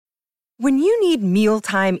When you need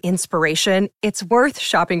mealtime inspiration, it's worth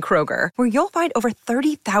shopping Kroger, where you'll find over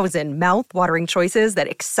 30,000 mouth-watering choices that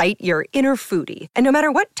excite your inner foodie. And no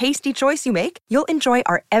matter what tasty choice you make, you'll enjoy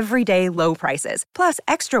our everyday low prices, plus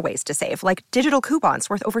extra ways to save, like digital coupons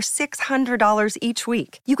worth over $600 each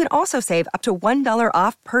week. You can also save up to $1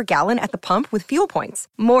 off per gallon at the pump with fuel points.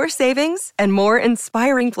 More savings and more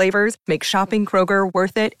inspiring flavors make shopping Kroger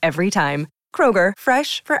worth it every time. Kroger,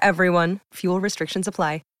 fresh for everyone. Fuel restrictions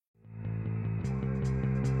apply.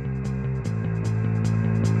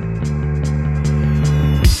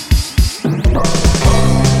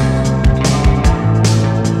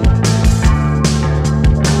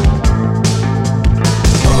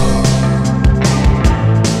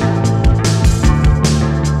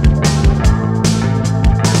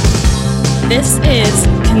 This is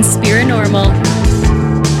Conspiranormal.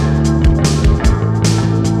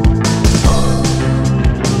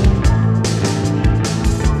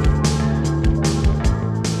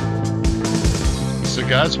 So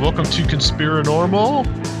guys, welcome to Conspiranormal.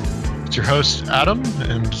 It's your host, Adam,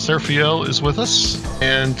 and Seraphiel is with us.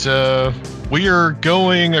 And we are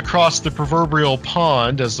going across the proverbial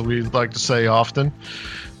pond, as we like to say often,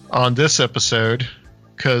 on this episode,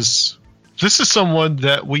 because this is someone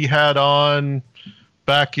that we had on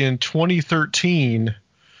back in 2013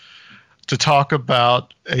 to talk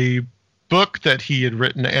about a book that he had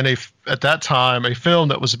written and at that time a film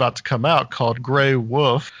that was about to come out called Grey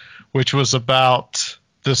Wolf, which was about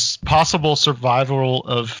this possible survival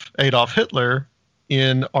of Adolf Hitler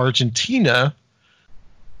in Argentina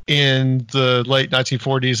in the late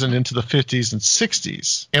 1940s and into the 50s and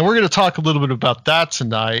 60s. And we're going to talk a little bit about that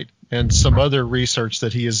tonight and some other research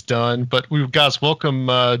that he has done. But we guys welcome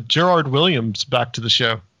Gerard Williams back to the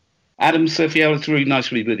show. Adam, Sophia, it's really nice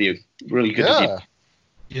to be with you. Really good to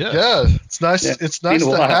be. Yeah. It's nice. Yeah. It's nice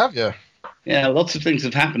to have you. Yeah, lots of things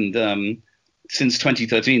have happened since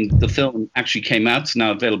 2013. The film actually came out. It's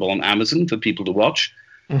now available on Amazon for people to watch.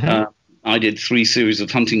 Mm-hmm. I did 3 series of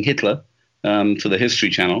Hunting Hitler for the History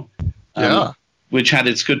Channel, which had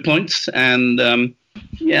its good points. And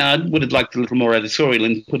I would have liked a little more editorial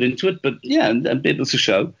input into it, but it was a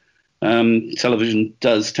show. Television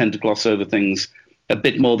does tend to gloss over things a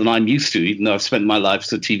bit more than I'm used to, even though I've spent my life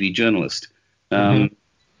as a TV journalist. And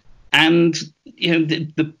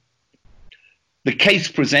the case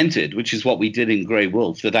presented, which is what we did in Grey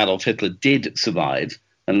Wolf, that Adolf Hitler did survive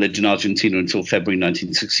and lived in Argentina until February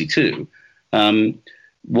 1962,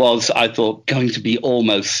 was, I thought, going to be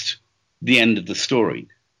almost the end of the story.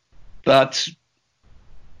 But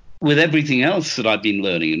with everything else that I've been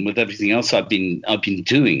learning and with everything else I've been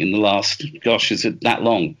doing in the last, is it that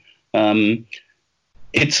long?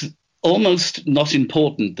 It's almost not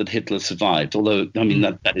important that Hitler survived, although,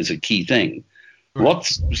 that is a key thing. Right.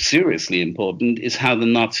 What's seriously important is how the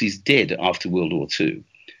Nazis did after World War II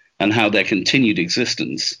and how their continued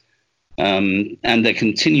existence and their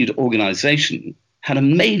continued organization had a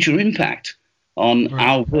major impact on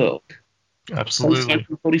our world. Absolutely. Since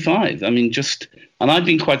 1945. And I've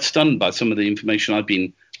been quite stunned by some of the information I've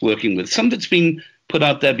been working with. Some of it's been put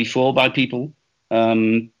out there before by people,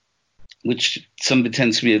 which some of it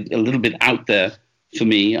tends to be a little bit out there for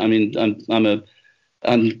me. I'm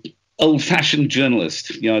an old-fashioned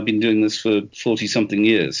journalist. I've been doing this for 40-something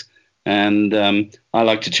years. And I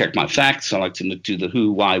like to check my facts. I like to do the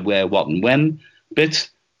who, why, where, what, and when bit.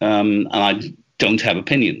 And I don't have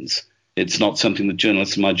opinions. It's not something that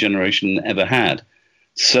journalists of my generation ever had.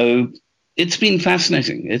 So it's been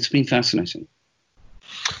fascinating.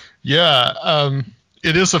 Yeah,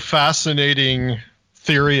 it is a fascinating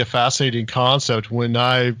theory, a fascinating concept. When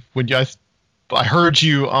I heard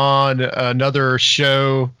you on another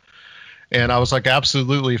show, and I was like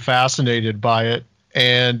absolutely fascinated by it.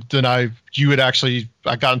 And then I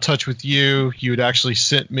got in touch with you. You had actually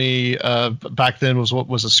sent me back then was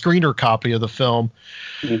a screener copy of the film,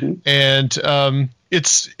 and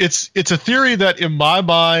it's a theory that in my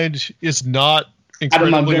mind is not incredibly.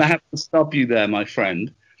 Adam, I'm going to have to stop you there, my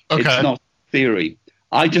friend. Okay. It's not theory.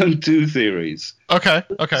 I don't do theories. Okay.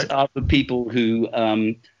 These are the people who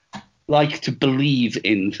like to believe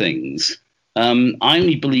in things. I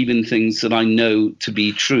only believe in things that I know to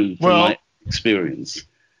be true from my experience.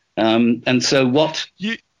 And so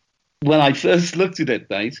when I first looked at it,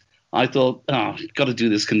 mate, I thought, I've got to do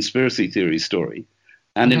this conspiracy theory story.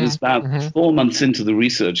 And it was about 4 months into the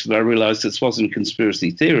research that I realized this wasn't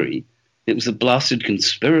conspiracy theory. It was a blasted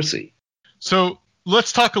conspiracy. So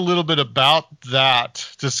let's talk a little bit about that.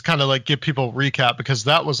 Just kind of like give people a recap, because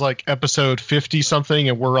that was like episode 50 something,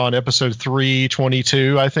 and we're on episode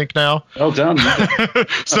 322, I think now. Well done.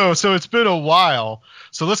 So it's been a while.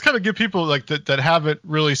 So let's kind of give people like that haven't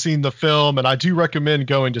really seen the film, and I do recommend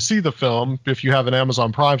going to see the film. If you have an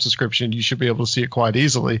Amazon Prime subscription, you should be able to see it quite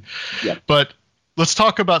easily. Yeah. But let's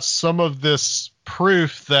talk about some of this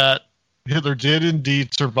proof that Hitler did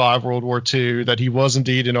indeed survive World War II, that he was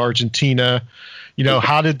indeed in Argentina. You know,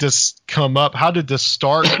 how did this come up? How did this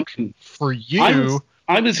start for you?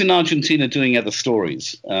 I was in Argentina doing other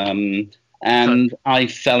stories, and I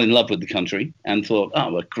fell in love with the country and thought,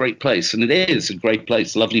 oh, a great place. And it is a great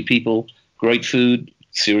place. Lovely people, great food,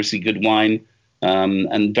 seriously good wine,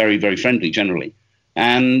 and very, very friendly generally.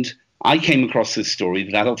 And I came across this story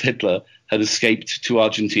that Adolf Hitler had escaped to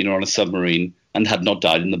Argentina on a submarine and had not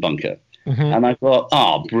died in the bunker. Mm-hmm. And I thought,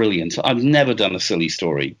 oh, brilliant. I've never done a silly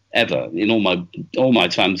story, ever, in all my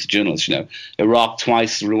time as a journalist. You know, Iraq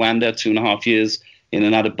twice, Rwanda 2.5 years, in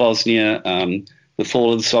and out of Bosnia, the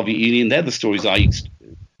fall of the Soviet Union. They're the stories I used to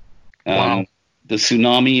do. Wow. The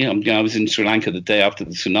tsunami, I was in Sri Lanka the day after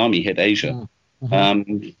the tsunami hit Asia.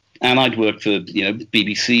 Mm-hmm. And I'd worked for,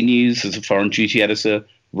 BBC News as a foreign duty editor,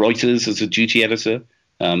 Reuters as a duty editor,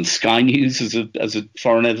 Sky News as a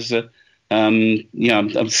foreign editor.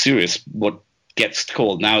 I'm serious what gets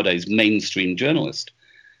called nowadays mainstream journalist.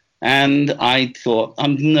 And I thought,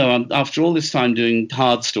 after all this time doing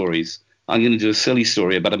hard stories, I'm going to do a silly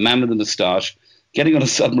story about a man with a moustache getting on a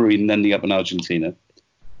submarine and ending up in Argentina.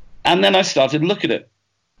 And then I started to look at it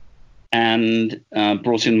and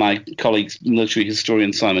brought in my colleague, military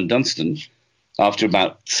historian Simon Dunstan. After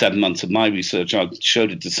about 7 months of my research, I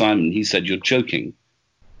showed it to Simon. He said, "You're joking."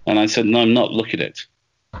 And I said, "No, I'm not. Look at it."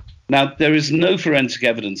 Now, there is no forensic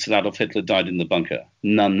evidence that Adolf Hitler died in the bunker.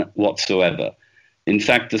 None whatsoever. In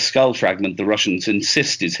fact, the skull fragment the Russians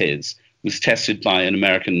insist is his was tested by an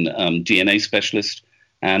American DNA specialist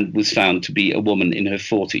and was found to be a woman in her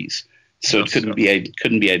 40s. So it couldn't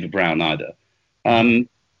be Ava Braun either. The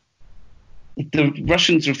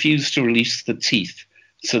Russians refused to release the teeth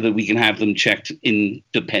so that we can have them checked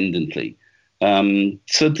independently.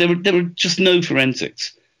 So there were just no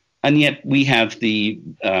forensics. And yet we have the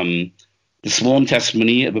sworn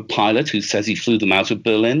testimony of a pilot who says he flew them out of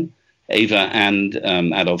Berlin, Ava and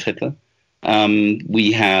Adolf Hitler.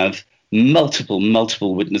 We have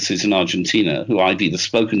multiple witnesses in Argentina who I've either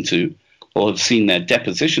spoken to or have seen their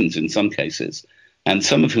depositions in some cases, and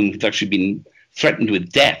some of whom have actually been threatened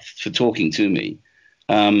with death for talking to me,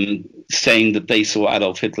 saying that they saw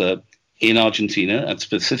Adolf Hitler in Argentina at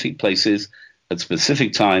specific places, at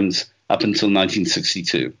specific times, up until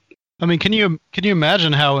 1962. I mean, can you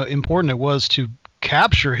imagine how important it was to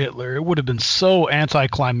capture Hitler? It would have been so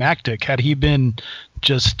anticlimactic had he been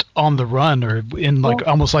just on the run or in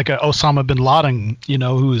almost like a Osama bin Laden,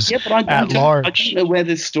 who's at large. I don't know where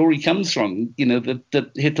this story comes from,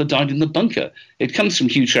 that Hitler died in the bunker. It comes from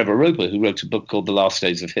Hugh Trevor Roper, who wrote a book called The Last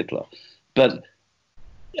Days of Hitler. But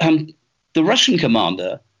the Russian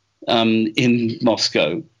commander in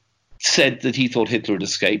Moscow said that he thought Hitler had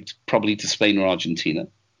escaped, probably to Spain or Argentina.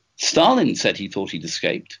 Stalin said he thought he'd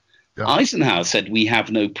escaped. Yeah. Eisenhower said we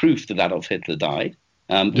have no proof that Adolf Hitler died.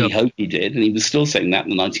 We hope he did, and he was still saying that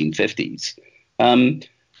in the 1950s.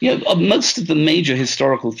 Most of the major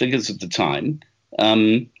historical figures at the time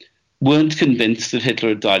weren't convinced that Hitler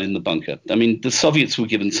had died in the bunker. I mean, the Soviets were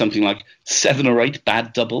given something like 7 or 8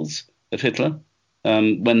 bad doubles of Hitler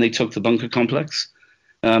when they took the bunker complex.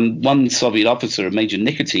 One Soviet officer, Major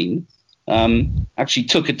Nikitin, actually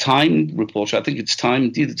took a Time reporter, I think it's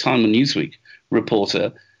either Time or Newsweek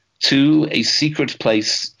reporter, to a secret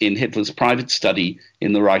place in Hitler's private study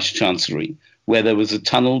in the Reich Chancellery, where there was a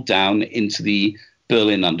tunnel down into the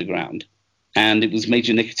Berlin underground. And it was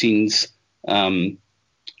Major Nikitin's,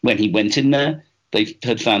 when he went in there, they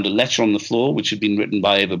had found a letter on the floor, which had been written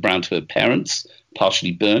by Eva Braun to her parents,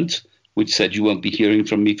 partially burnt, which said, "You won't be hearing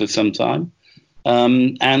from me for some time."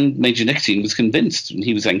 And Major Nikitin was convinced, and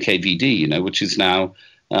he was NKVD, which is now,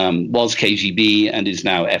 was KGB and is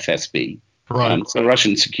now FSB. Right. So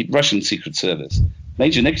Russian Secret Service.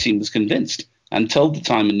 Major Nikitin was convinced and told the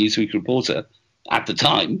Time and Newsweek reporter at the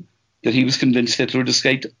time that he was convinced Hitler had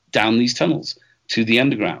escaped down these tunnels to the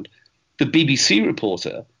underground. The BBC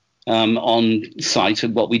reporter on site,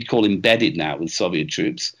 what we'd call embedded now with Soviet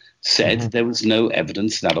troops, said there was no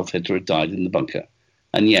evidence that Adolf Hitler had died in the bunker.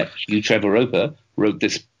 And yet Hugh Trevor Roper wrote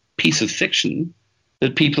this piece of fiction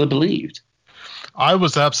that people have believed. I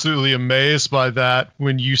was absolutely amazed by that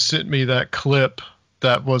when you sent me that clip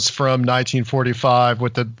that was from 1945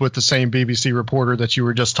 with the same BBC reporter that you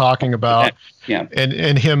were just talking about. Yeah.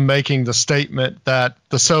 And him making the statement that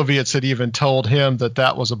the Soviets had even told him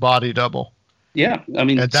that was a body double. Yeah, I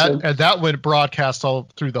mean, and that went broadcast all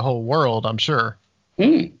through the whole world, I'm sure.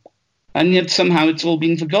 And yet somehow it's all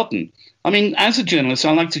been forgotten. I mean, as a journalist,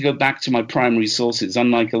 I like to go back to my primary sources,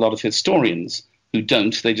 unlike a lot of historians who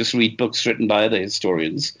don't. They just read books written by other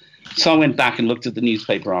historians. So I went back and looked at the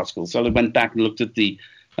newspaper articles. So I went back and looked at the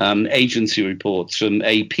agency reports from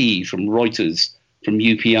AP, from Reuters, from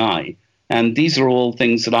UPI. And these are all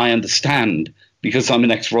things that I understand because I'm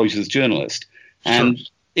an ex-Reuters journalist. And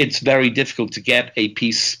it's very difficult to get a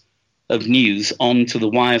piece of news onto the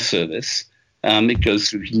wire service. It goes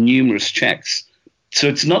through numerous checks. So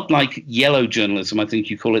it's not like yellow journalism, I think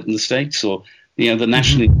you call it in the States, or the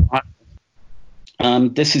national.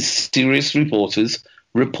 This is serious reporters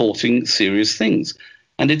reporting serious things.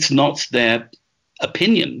 And it's not their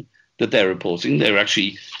opinion that they're reporting. They're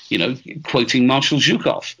actually, quoting Marshal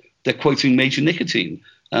Zhukov. They're quoting Major Nikitin.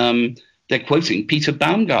 They're quoting Peter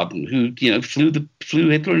Baumgarten, who, flew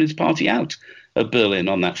Hitler and his party out of Berlin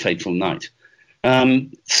on that fateful night.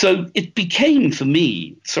 So it became for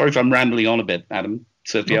me, sorry if I'm rambling on a bit, Adam,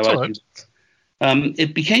 Sergio,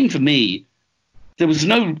 it became for me, there was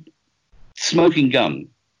no smoking gun,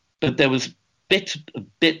 but there was bit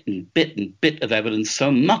of evidence, so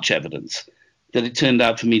much evidence, that it turned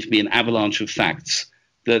out for me to be an avalanche of facts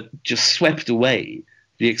that just swept away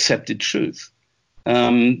the accepted truth.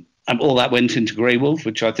 And all that went into Grey Wolf,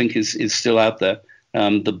 which I think is still out there,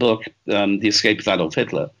 the book, The Escape of Adolf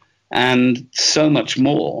Hitler, and so much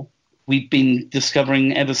more we've been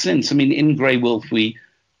discovering ever since. I mean, in Grey Wolf, we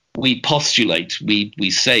postulate,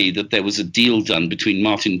 we say that there was a deal done between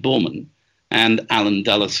Martin Bormann and Alan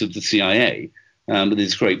Dulles of the CIA, with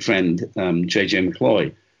his great friend, J.J.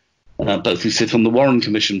 McCloy, both who sit on the Warren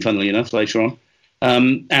Commission, funnily enough, later on.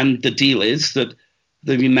 And the deal is that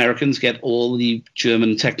the Americans get all the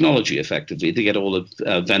German technology, effectively. They get all of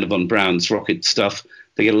Wernher von Braun's rocket stuff.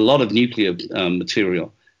 They get a lot of nuclear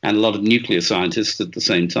material and a lot of nuclear scientists at the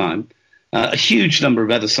same time, a huge number of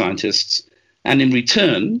other scientists. And in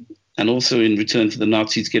return, and also in return for the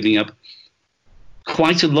Nazis giving up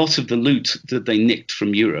quite a lot of the loot that they nicked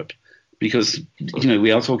from Europe, because,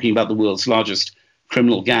 we are talking about the world's largest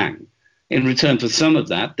criminal gang. In return for some of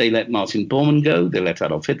that, they let Martin Bormann go, they let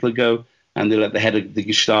Adolf Hitler go, and they let the head of the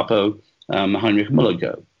Gestapo, Heinrich Müller,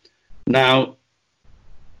 go. Now,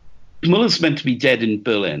 Müller's meant to be dead in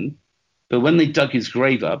Berlin, but when they dug his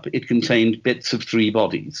grave up, it contained bits of 3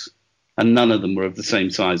 bodies, and none of them were of the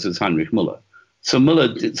same size as Heinrich Müller. So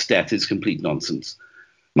Müller's death is complete nonsense.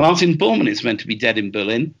 Martin Bormann is meant to be dead in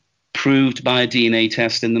Berlin, proved by a DNA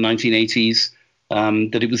test in the 1980s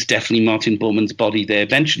that it was definitely Martin Bormann's body they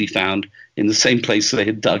eventually found in the same place they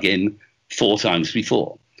had dug in 4 times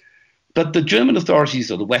before. But the German authorities,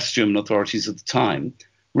 or the West German authorities at the time,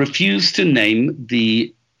 refused to name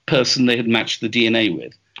the person they had matched the DNA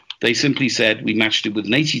with. They simply said, we matched it with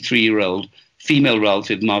an 83-year-old female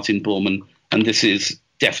relative, Martin Bormann, and this is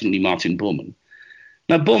definitely Martin Bormann.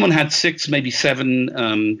 Now, Bormann had 6, maybe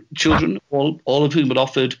 7 children, all of whom had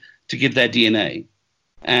offered to give their DNA.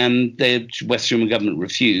 And the West German government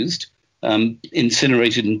refused,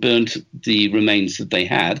 incinerated and burnt the remains that they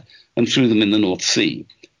had, and threw them in the North Sea.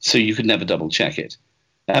 So you could never double-check it.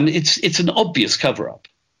 It's an obvious cover-up,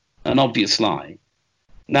 an obvious lie.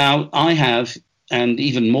 Now, I have, and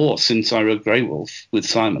even more since I wrote Grey Wolf with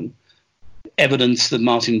Simon, evidence that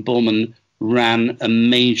Martin Bormann ran a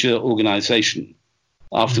major organization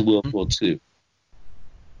after World War II.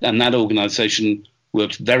 And that organization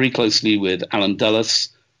worked very closely with Alan Dulles,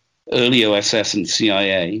 early OSS and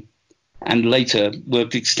CIA, and later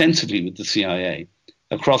worked extensively with the CIA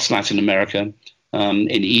across Latin America, in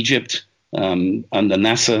Egypt, under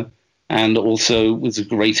Nasser, and also was a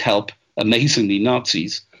great help. Amazingly,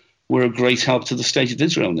 Nazis were a great help to the State of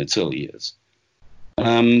Israel in its early years.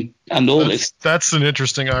 And all this... That's an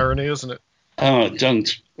interesting irony, isn't it? Oh,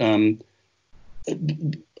 don't.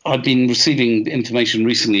 I've been receiving information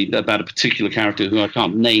recently about a particular character who I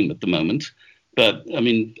can't name at the moment, but, I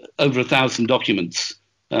mean, over 1,000 documents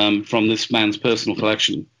from this man's personal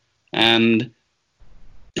collection. And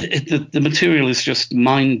the material is just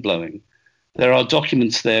mind-blowing. There are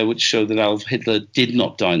documents there which show that Adolf Hitler did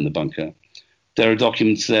not die in the bunker. There are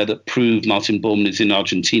documents there that prove Martin Bormann is in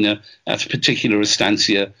Argentina at a particular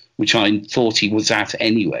estancia, which I thought he was at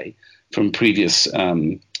anyway from previous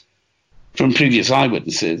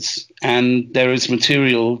eyewitnesses. And there is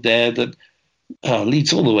material there that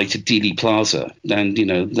leads all the way to Dealey Plaza and,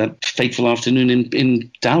 that fateful afternoon in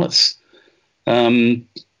Dallas.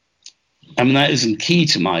 I mean, that isn't key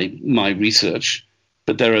to my research,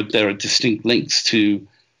 but there are distinct links to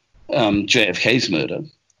JFK's murder,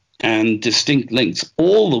 and distinct links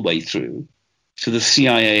all the way through to the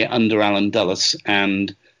CIA under Alan Dulles,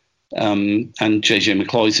 and J.J.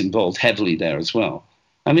 McCloy's involved heavily there as well.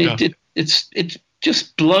 I mean, yeah. It's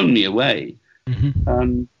just blown me away.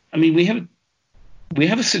 Mm-hmm. I mean, we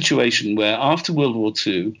have a situation where after World War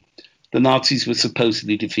II, the Nazis were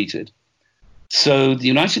supposedly defeated. So the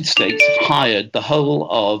United States hired the whole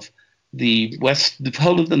of the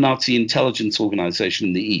Nazi intelligence organization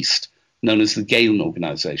in the East, known as the Gehlen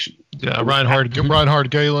Organization. Yeah, Reinhard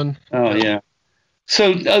Gehlen. Oh, yeah.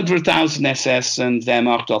 So over 1,000 SS and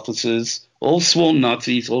Wehrmacht officers, all sworn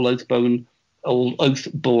Nazis, all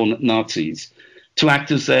oath-born Nazis, to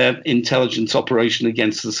act as their intelligence operation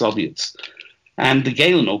against the Soviets. And the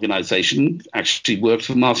Gehlen Organization actually worked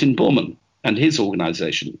for Martin Bormann and his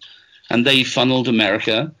organization. And they funneled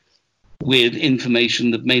America with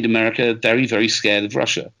information that made America very, very scared of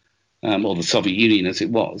Russia, or the Soviet Union as it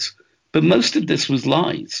was. But most of this was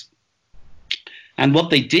lies. And what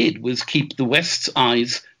they did was keep the West's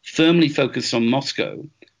eyes firmly focused on Moscow,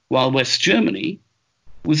 while West Germany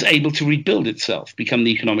was able to rebuild itself, become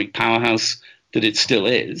the economic powerhouse that it still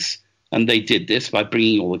is. And they did this by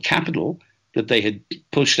bringing all the capital that they had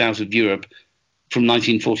pushed out of Europe from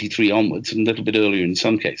 1943 onwards, and a little bit earlier in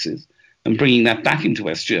some cases, and bringing that back into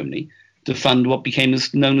West Germany to fund what became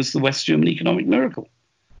known as the West German economic miracle.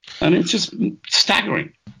 I mean, it's just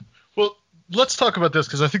staggering. Well, let's talk about this,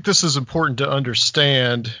 because I think this is important to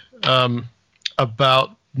understand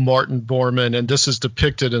about Martin Bormann, and this is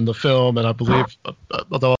depicted in the film, and I believe,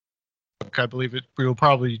 although I believe we will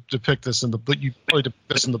probably depict this but you probably depict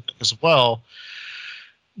this in the book as well,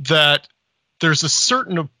 that there's a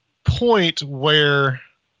certain point where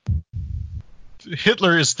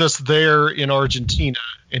Hitler is just there in Argentina,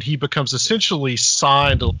 and he becomes essentially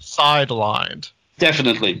sidelined.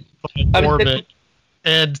 Definitely.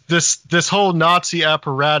 And this whole Nazi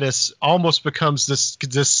apparatus almost becomes this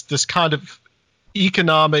kind of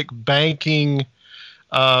economic banking,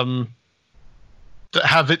 have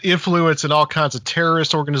an influence in all kinds of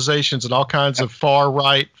terrorist organizations and all kinds of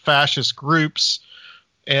far-right fascist groups.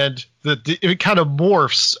 And it kind of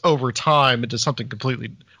morphs over time into something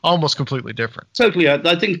almost completely different. Totally.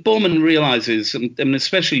 I think Bormann realizes, and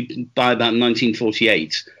especially by about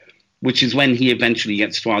 1948, which is when he eventually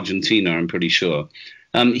gets to Argentina, I'm pretty sure,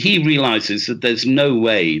 he realizes that there's no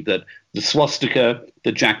way that the swastika,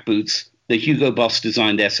 the jackboots, the Hugo Boss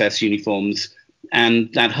designed SS uniforms,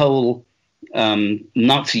 and that whole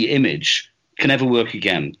Nazi image can ever work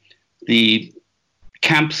again. The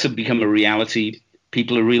camps have become a reality.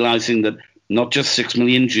 People are realizing that not just 6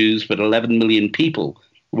 million Jews, but 11 million people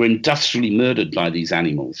were industrially murdered by these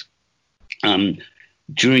animals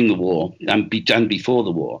during the war and before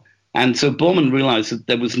the war. And so Bormann realized that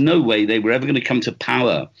there was no way they were ever going to come to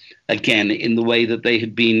power again in the way that they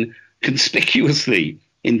had been conspicuously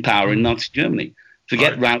in power in Nazi Germany.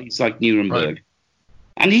 Forget rallies like Nuremberg. Right.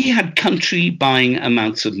 And he had country-buying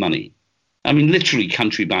amounts of money. I mean, literally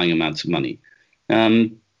country-buying amounts of money.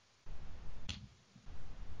 They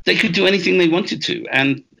could do anything they wanted to.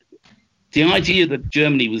 And the idea that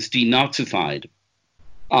Germany was denazified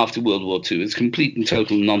after World War II is complete and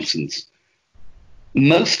total nonsense.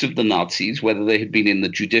 Most of the Nazis, whether they had been in the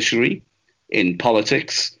judiciary, in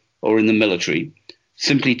politics, or in the military,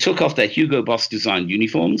 simply took off their Hugo Boss designed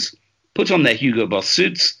uniforms, put on their Hugo Boss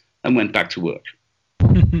suits, and went back to work.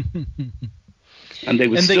 And they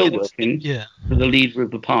were still working for the leader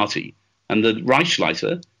of the party. And the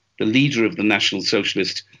Reichsleiter, the leader of the National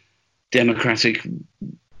Socialist Democratic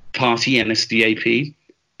Party, NSDAP,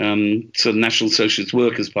 so the National Socialist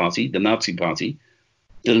Workers' Party, the Nazi Party,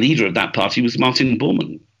 the leader of that party was Martin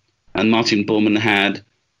Bormann. And Martin Bormann had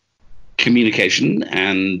communication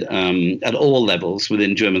and at all levels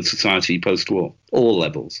within German society post-war, all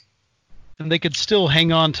levels. And they could still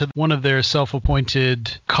hang on to one of their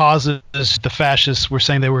self-appointed causes. The fascists were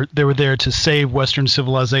saying they were there to save Western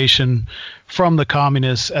civilization from the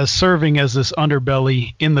communists, as serving as this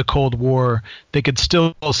underbelly in the Cold War. They could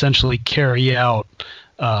still essentially carry out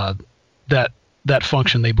that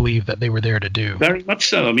function they believe that they were there to do. Very much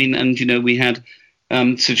so. I mean, and we had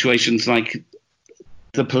situations like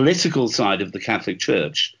the political side of the Catholic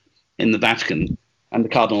Church in the Vatican, and the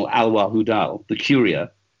Cardinal Alwa-Hudal, the Curia,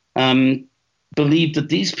 believed that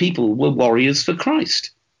these people were warriors for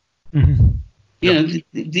Christ. Mm-hmm.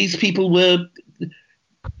 These people were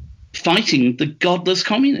fighting the godless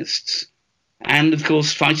communists, and of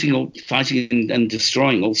course fighting and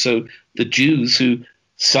destroying also the Jews, who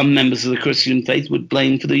some members of the Christian faith would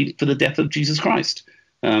blame for the death of Jesus Christ.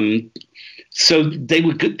 So they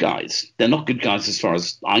were good guys. They're not good guys as far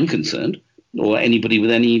as I'm concerned, or anybody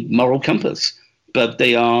with any moral compass. But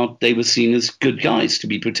they were seen as good guys to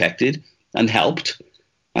be protected and helped.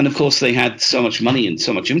 And of course, they had so much money and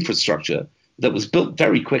so much infrastructure that was built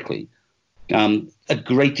very quickly. A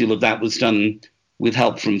great deal of that was done with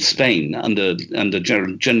help from Spain under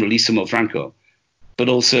Generalissimo Franco, but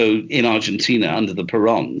also in Argentina under the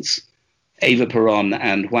Perons, Eva Peron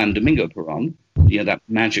and Juan Domingo Peron, that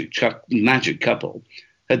magic couple,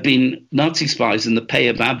 had been Nazi spies in the Pay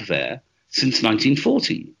of Abwehr since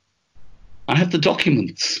 1940. I have the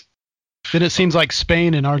documents. Then it seems like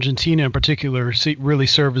Spain and Argentina in particular really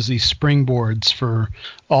serve as these springboards for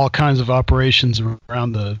all kinds of operations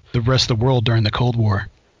around the rest of the world during the Cold War.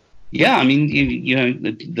 Yeah, I mean,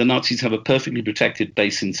 the Nazis have a perfectly protected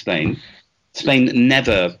base in Spain. Spain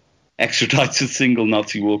never extradites a single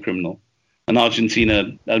Nazi war criminal, and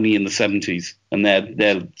Argentina only in the 70s, and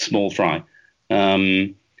they're small fry.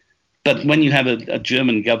 But when you have a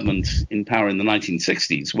German government in power in the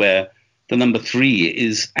 1960s, where the number 3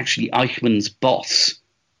 is actually Eichmann's boss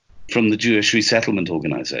from the Jewish Resettlement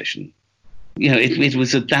Organization, it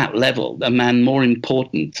was at that level. A man more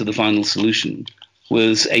important to the final solution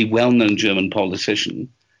was a well-known German politician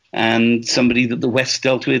and somebody that the West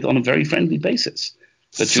dealt with on a very friendly basis.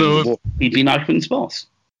 But he'd been Eichmann's boss.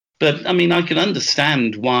 But I mean, I can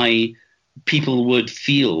understand why people would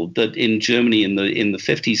feel that in Germany in the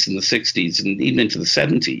 50s and the 60s and even into the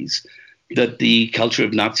 70s, that the culture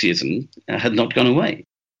of Nazism had not gone away.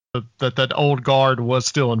 That old guard was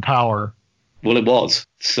still in power. Well, it was.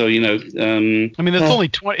 So, I mean,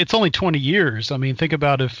 it's only 20 years. I mean, think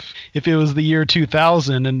about if it was the year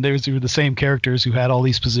 2000 and there were the same characters who had all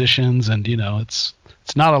these positions, and it's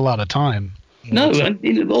not a lot of time. No,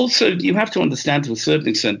 and also you have to understand to a certain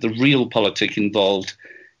extent the real politic involved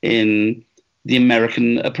in the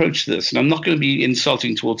American approach to this. And I'm not going to be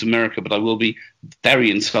insulting towards America, but I will be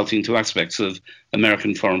very insulting to aspects of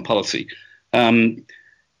American foreign policy,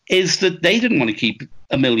 is that they didn't want to keep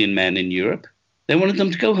 1 million men in Europe. They wanted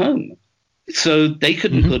them to go home. So they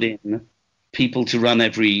couldn't put in people to run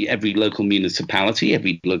every local municipality,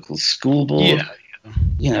 every local school board.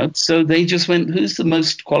 Yeah. So they just went, who's the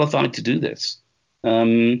most qualified to do this?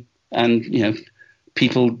 And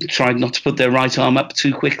people tried not to put their right arm up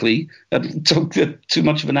too quickly, took too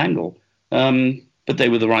much of an angle. But they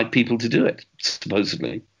were the right people to do it,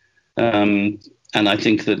 supposedly. And I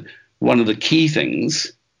think that one of the key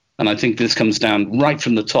things, and I think this comes down right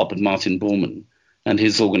from the top of Martin Bormann and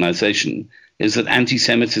his organization, is that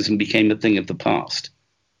anti-Semitism became a thing of the past.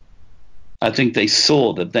 I think they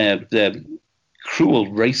saw that their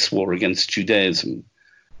cruel race war against Judaism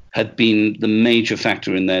had been the major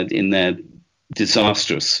factor in their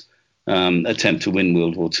disastrous attempt to win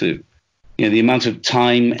World War II. The amount of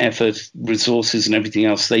time, effort, resources, and everything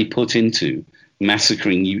else they put into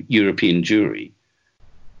massacring European Jewry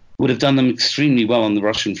would have done them extremely well on the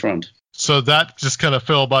Russian front. So that just kind of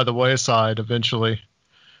fell by the wayside eventually.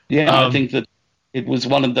 Yeah, I think that it was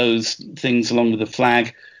one of those things, along with the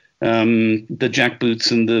flag, the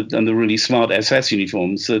jackboots, and the really smart SS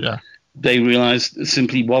uniforms, that they realized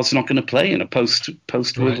simply was not going to play in a post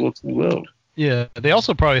World War II world. Yeah, they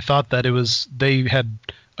also probably thought that they had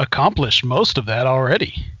accomplished most of that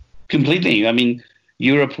already. Completely. I mean,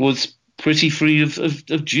 Europe was pretty free of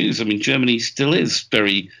Jews. I mean, Germany still is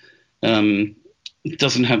very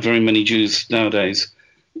doesn't have very many Jews nowadays.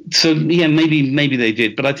 So yeah, maybe they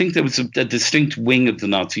did, but I think there was a distinct wing of the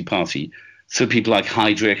Nazi Party. So people like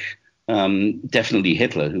Heydrich, definitely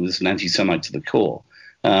Hitler, who was an anti-Semite to the core,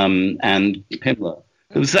 and Himmler.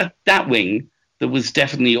 There was that wing that was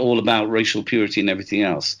definitely all about racial purity and everything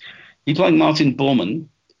else. People like Martin Bormann,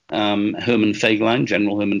 Hermann Fegelein,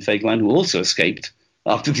 General Hermann Fegelein, who also escaped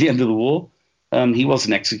after the end of the war. He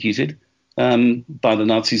wasn't executed by the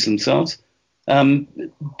Nazis themselves.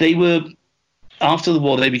 They were, after the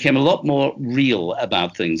war, they became a lot more real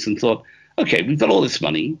about things and thought, okay, we've got all this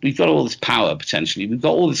money, we've got all this power potentially, we've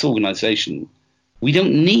got all this organization. We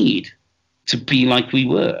don't need to be like we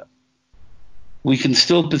were. We can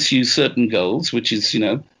still pursue certain goals, which is,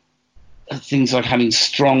 things like having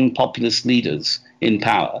strong populist leaders in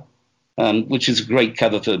power, which is a great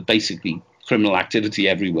cover for basically criminal activity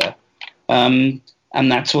everywhere. And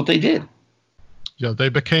that's what they did. Yeah, they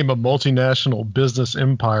became a multinational business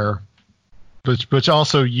empire, which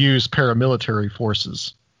also used paramilitary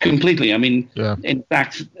forces. Completely. I mean, In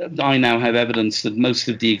fact, I now have evidence that most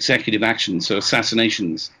of the executive actions, so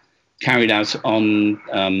assassinations carried out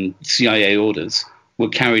on CIA orders, were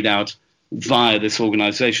carried out via this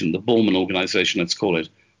organization, the Bormann organization, let's call it,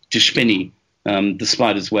 Die Spinne, the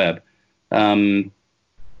spider's web.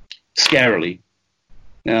 scarily.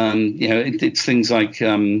 It's things like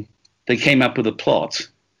they came up with a plot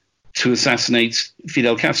to assassinate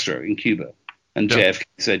Fidel Castro in Cuba, and JFK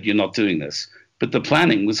said, "You're not doing this." But the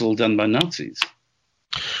planning was all done by Nazis.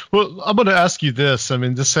 Well, I'm going to ask you this. I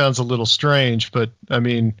mean, this sounds a little strange, but I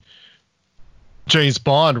mean, James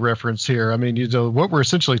Bond reference here. I mean, what we're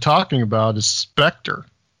essentially talking about is Spectre.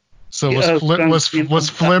 So was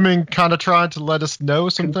Fleming kind of trying to let us know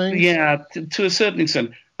some things? Yeah, to a certain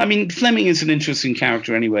extent. I mean, Fleming is an interesting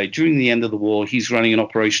character anyway. During the end of the war, he's running an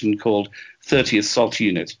operation called 30th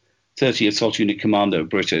Assault Unit Commando,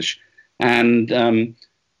 British. And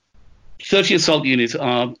 30th Assault Units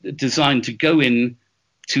are designed to go in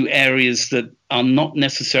to areas that are not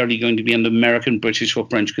necessarily going to be under American, British, or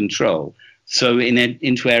French control. So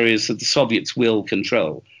into areas that the Soviets will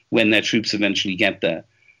control when their troops eventually get there.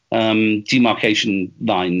 Demarcation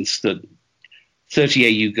lines that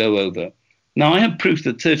 30AU go over. Now, I have proof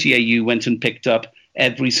that 30AU went and picked up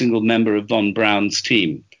every single member of von Braun's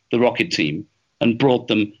team, the rocket team, and brought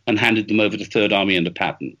them and handed them over to Third Army under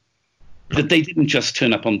Patton. That they didn't just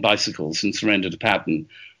turn up on bicycles and surrender to Patton.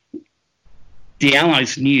 The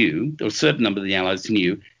Allies knew, or a certain number of the Allies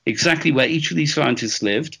knew, exactly where each of these scientists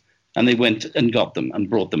lived, and they went and got them and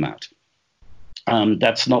brought them out.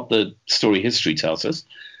 That's not the story history tells us,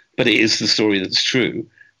 but it is the story that's true,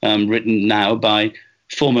 written now by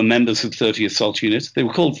former members of 30th Assault Unit. They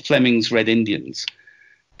were called Fleming's Red Indians.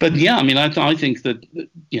 But yeah, I mean, I think that,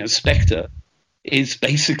 Spectre is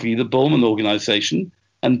basically the Bormann organization,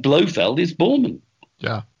 and Blofeld is Bormann.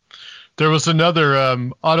 Yeah. There was another,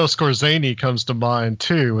 Otto Skorzeny comes to mind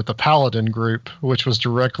too, with the Paladin Group, which was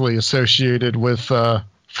directly associated with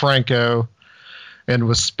Franco and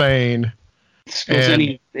with Spain.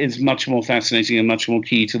 Skorzeny is much more fascinating and much more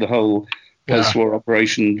key to the whole post-war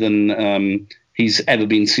operation than he's ever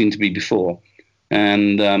been seen to be before.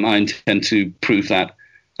 And I intend to prove that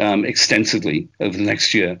extensively over the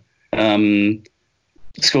next year.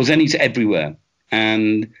 Skorzeny's everywhere,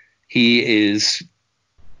 and he is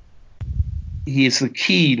the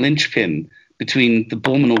key linchpin between the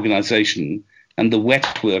Bormann organization and the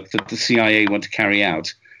wet work that the CIA want to carry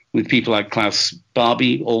out with people like Klaus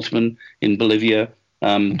Barbie, Altman in Bolivia,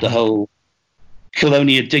 the whole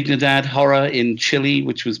Colonia Dignidad horror in Chile,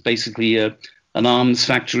 which was basically an arms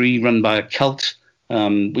factory run by a cult,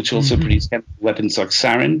 which also produced chemical weapons like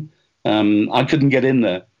sarin. I couldn't get in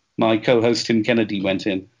there. My co-host Tim Kennedy went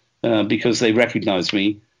in because they recognized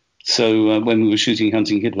me. So when we were shooting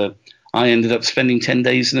Hunting Hitler, I ended up spending 10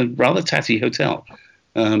 days in a rather tatty hotel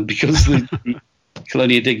because the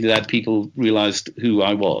Colonia Dignidad people realized who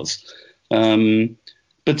I was.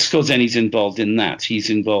 But Skorzeny's involved in that. He's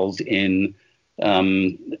involved in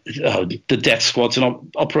the death squads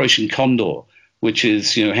and Operation Condor, which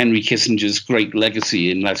is Henry Kissinger's great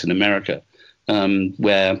legacy in Latin America,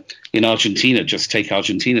 where in Argentina, just take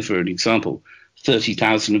Argentina for an example,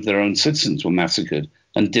 30,000 of their own citizens were massacred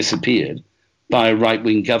and disappeared by a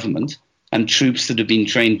right-wing government and troops that had been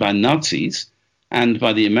trained by Nazis and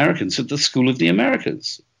by the Americans at the School of the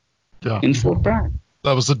Americas in Fort Bragg.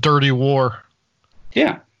 That was a dirty war.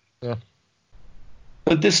 Yeah.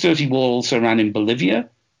 But this dirty war also ran in Bolivia,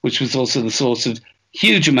 which was also the source of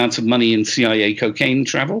huge amounts of money in CIA cocaine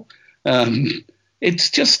travel. It's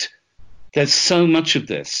just, there's so much of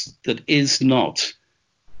this that is not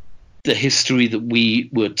the history that we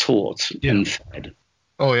were taught and fed.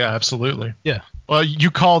 Oh, yeah, absolutely. Yeah. Well,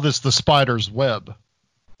 you call this the spider's web,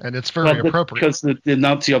 and it's very appropriate. Because the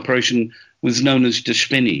Nazi operation was known as Die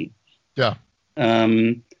Spinne. Yeah.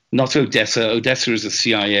 Not Odessa. Odessa is a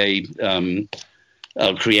CIA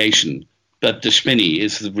creation, but Die Spinne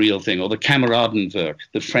is the real thing, or the Kameradenwerk,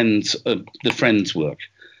 the friends work.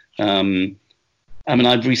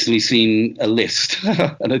 I've recently seen a list,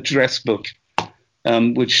 an address book,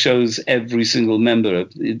 which shows every single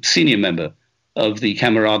senior member of the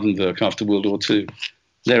Kameradenwerk after World War II.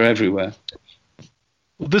 They're everywhere.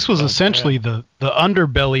 Well, this was essentially the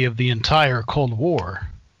underbelly of the entire Cold War.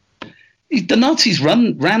 The Nazis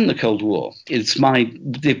ran the Cold War. It's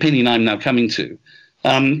the opinion I'm now coming to.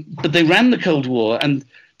 But they ran the Cold War, and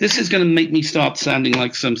this is going to make me start sounding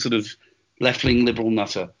like some sort of left-wing liberal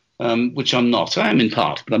nutter, which I'm not. I am in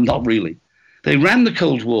part, but I'm not really. They ran the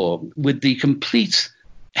Cold War with the complete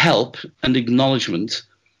help and acknowledgement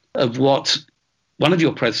of what one of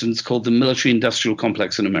your presidents called the military-industrial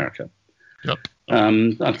complex in America. Yep.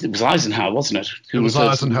 It was Eisenhower, wasn't it? It was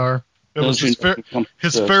Eisenhower. It was his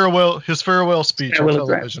farewell speech on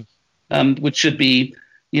television. Which should be,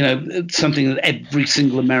 something that every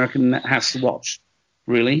single American has to watch,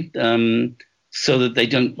 really. so that they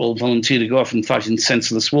don't all volunteer to go off and fight in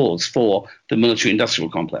senseless wars for the military-industrial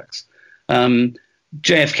complex.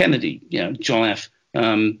 J.F. Kennedy, John F.,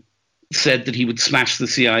 said that he would smash the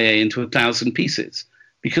CIA into 1,000 pieces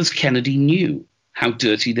because Kennedy knew how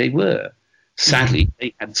dirty they were. Sadly,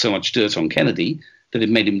 they had so much dirt on Kennedy that it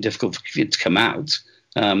made him difficult for it to come out.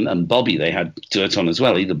 And Bobby, they had dirt on as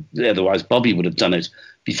well. Otherwise, Bobby would have done it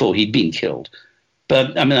before he'd been killed.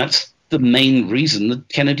 But, I mean, that's the main reason that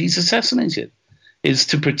Kennedy's assassinated, is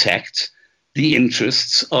to protect the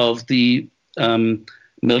interests of the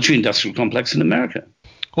military-industrial complex in America.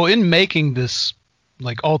 Well, in making this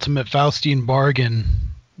ultimate Faustian bargain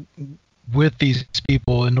with these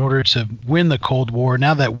people in order to win the Cold War,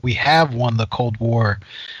 now that we have won the Cold War,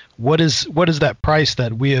 what is that price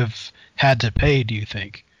that we have had to pay, do you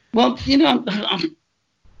think? Well,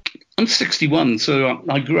 I'm 61, so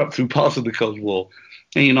I grew up through part of the Cold War.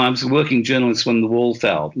 And, I was a working journalist when the wall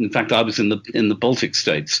fell. In fact, I was in the Baltic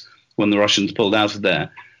states when the Russians pulled out of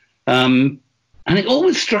there. And it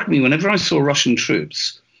always struck me whenever I saw Russian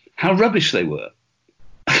troops how rubbish they were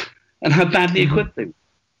and how badly equipped they were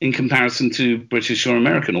in comparison to British or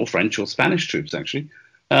American or French or Spanish troops, actually.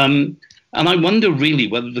 And I wonder really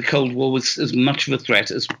whether the Cold War was as much of a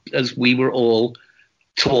threat as we were all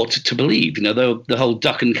taught to believe. The whole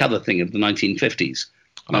duck and cover thing of the 1950s.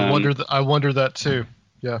 I wonder that too.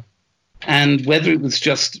 Yeah. And whether it was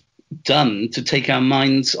just done to take our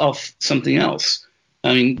minds off something else.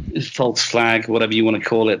 I mean, false flag, whatever you want to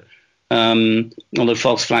call it. Although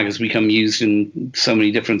false flag has become used in so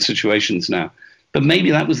many different situations now. But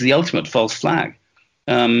maybe that was the ultimate false flag.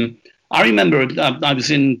 I remember I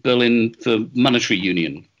was in Berlin for monetary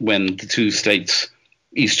union when the two states,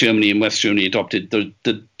 East Germany and West Germany, adopted the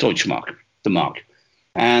Deutschmark, the mark.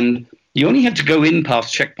 And you only had to go in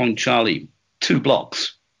past Checkpoint Charlie 2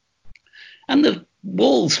 blocks. And the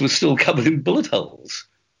walls were still covered in bullet holes.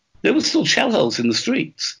 There were still shell holes in the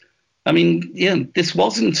streets. I mean, this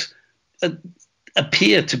wasn't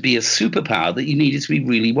appear to be a superpower that you needed to be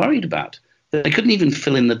really worried about. They couldn't even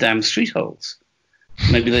fill in the damn street holes.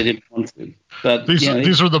 Maybe they didn't want to. But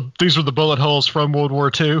these were the bullet holes from World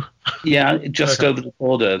War II. Yeah, just over the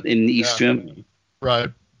border in East Germany.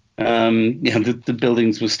 Right. The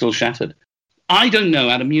buildings were still shattered. I don't know,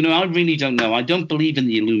 Adam. I really don't know. I don't believe in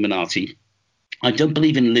the Illuminati. I don't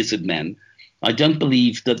believe in lizard men. I don't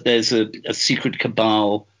believe that there's a secret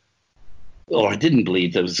cabal, or I didn't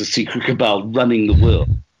believe there was a secret cabal running the world.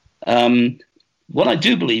 What I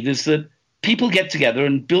do believe is that people get together,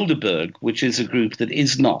 and Bilderberg, which is a group that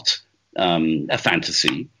is not a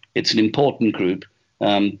fantasy, it's an important group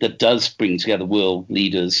that does bring together world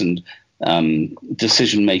leaders and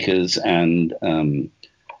decision makers and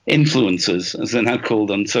influencers, as they're now called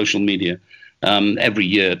on social media, every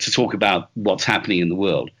year to talk about what's happening in the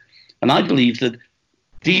world. And I believe that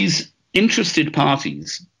these interested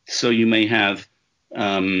parties, so you may have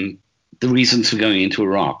the reasons for going into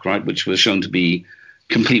Iraq, right, which were shown to be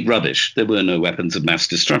complete rubbish. There were no weapons of mass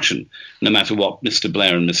destruction. No matter what Mr.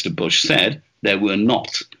 Blair and Mr. Bush said, there were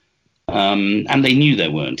not. And they knew there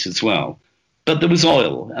weren't as well. But there was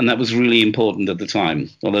oil, and that was really important at the time,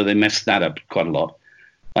 although they messed that up quite a lot.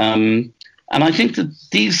 And I think that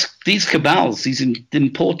these cabals, these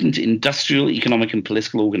important industrial, economic, and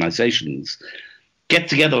political organizations get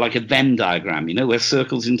together like a Venn diagram, where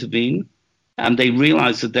circles intervene, and they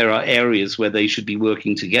realize that there are areas where they should be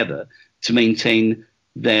working together to maintain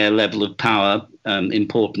their level of power,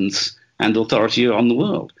 importance, and authority on the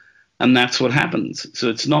world. And that's what happens. So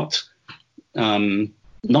it's not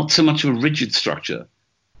so much of a rigid structure.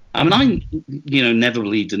 I mean, I, never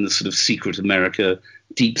believed in the sort of secret America,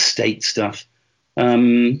 deep state stuff.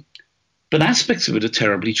 But aspects of it are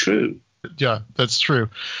terribly true. Yeah, that's true.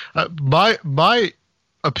 My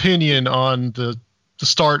opinion on the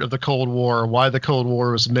start of the Cold War, why the Cold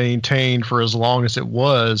War was maintained for as long as it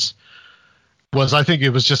was I think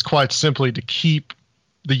it was just quite simply to keep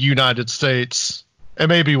the United States, and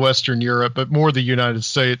maybe Western Europe, but more the United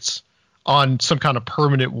States, on some kind of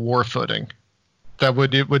permanent war footing.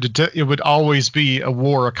 It would always be a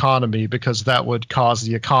war economy, because that would cause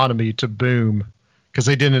the economy to boom, because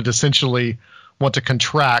they didn't essentially want to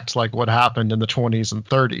contract like what happened in the 20s and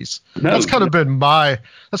 30s. That's kind of been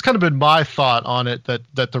my thought on it,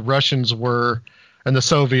 that the Russians were and the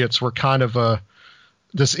Soviets were kind of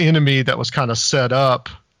this enemy that was kind of set up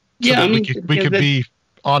so that we could be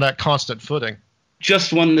on that constant footing.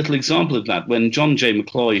 Just one little example of that, when John J.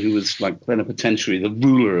 McCloy, who was like plenipotentiary, the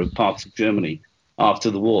ruler of parts of Germany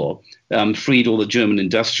after the war, freed all the German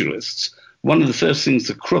industrialists, one of the first things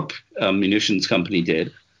the Krupp munitions company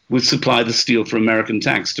did was supply the steel for American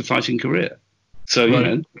tanks to fight in Korea. So,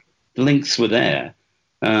 right. the links were there.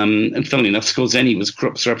 And funnily enough, Skorzeny was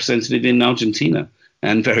Krupp's representative in Argentina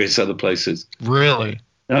and various other places. Really?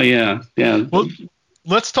 Oh, yeah. Well,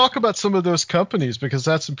 let's talk about some of those companies, because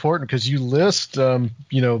that's important, because you list,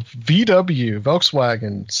 VW,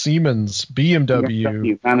 Volkswagen, Siemens,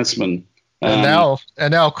 BMW, Mannesmann. And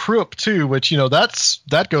now Krupp too, which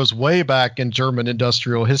that goes way back in German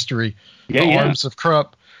industrial history. Arms of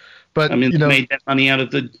Krupp, but they made that money out of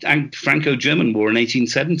the Franco-German War in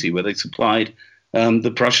 1870, where they supplied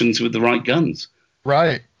the Prussians with the right guns.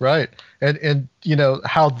 Right, and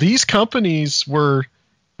how these companies were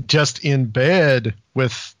just in bed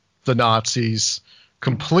with the Nazis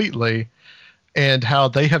completely. And how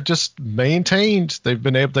they have just maintained, they've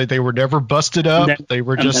been able, they were never busted up. They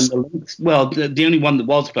were just the only one that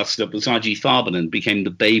was busted up was IG Farben and became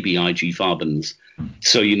the baby IG Farbens.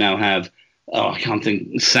 So you now have I can't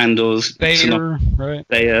think, Sandoz, Bayer, right?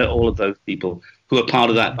 Bayer, all of those people who are part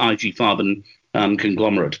of that IG Farben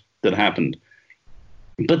conglomerate that happened.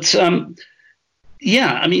 But the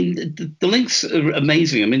links are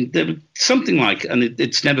amazing. I mean, there was something like, and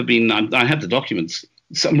it's never been. I have the documents.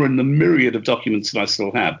 Somewhere in the myriad of documents that I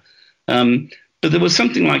still have. But there was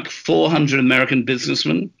something like 400 American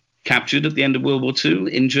businessmen captured at the end of World War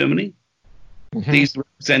II in Germany. Mm-hmm. These were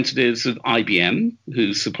representatives of IBM,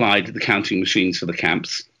 who supplied the counting machines for the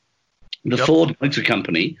camps. The Ford Motor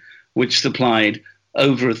Company, which supplied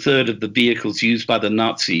over a third of the vehicles used by the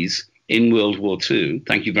Nazis in World War II.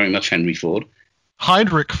 Thank you very much, Henry Ford.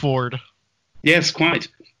 Heinrich Ford. Yes, quite.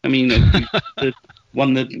 I mean,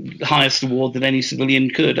 won the highest award that any civilian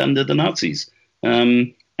could under the Nazis,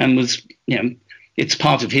 and was, it's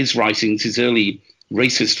part of his writings, his early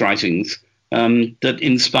racist writings, that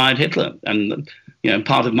inspired Hitler. And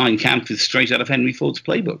part of Mein Kampf is straight out of Henry Ford's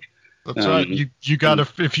playbook. That's right. You got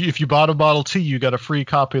if you bought a Model T, you got a free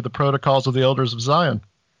copy of the Protocols of the Elders of Zion.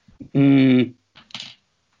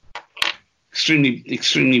 Extremely,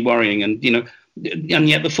 extremely worrying, and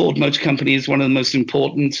yet the Ford Motor Company is one of the most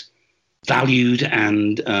important, valued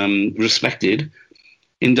and respected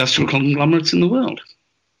industrial conglomerates in the world.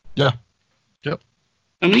 Yeah. Yep.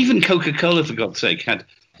 I mean, even Coca-Cola, for God's sake, had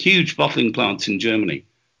huge bottling plants in Germany.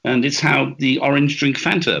 And it's how the orange drink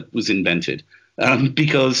Fanta was invented,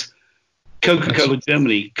 because Coca-Cola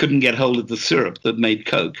Germany couldn't get hold of the syrup that made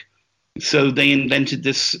Coke. So they invented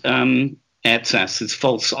this Erzas, this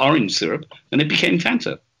false orange syrup, and it became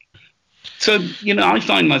Fanta. So, I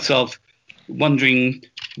find myself wondering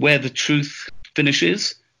where the truth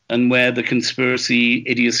finishes and where the conspiracy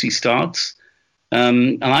idiocy starts.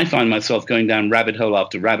 And I find myself going down rabbit hole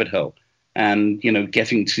after rabbit hole and,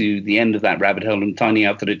 getting to the end of that rabbit hole and finding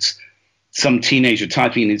out that it's some teenager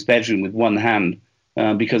typing in his bedroom with one hand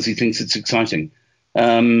because he thinks it's exciting.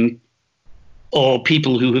 Or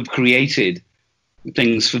people who have created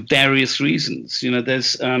things for various reasons.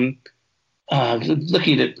 There's looking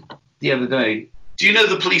at it the other day. Do you know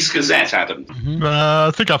the Police Gazette, Adam? Mm-hmm.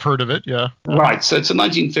 I think I've heard of it, yeah. Right, so it's a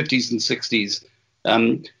 1950s and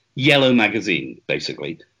 60s yellow magazine,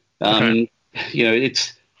 basically. Okay.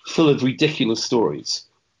 It's full of ridiculous stories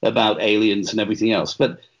about aliens and everything else.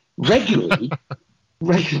 But regularly,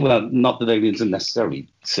 well, not that aliens are necessarily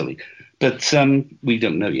silly, but we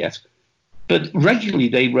don't know yet. But regularly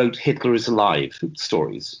they wrote Hitler is alive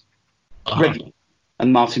stories. Uh-huh. Regularly.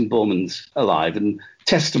 And Martin Bormann's alive, and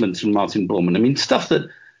testaments from Martin Bormann. I mean, stuff that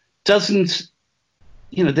doesn't,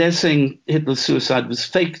 they're saying Hitler's suicide was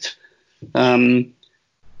faked. There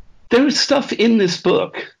is stuff in this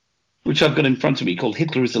book, which I've got in front of me, called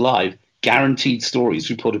Hitler is Alive, Guaranteed Stories,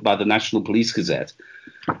 reported by the National Police Gazette,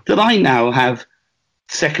 that I now have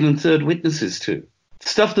second and third witnesses to.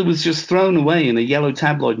 Stuff that was just thrown away in a yellow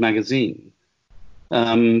tabloid magazine,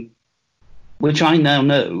 which I now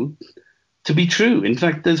know to be true. In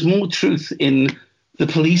fact, there's more truth in the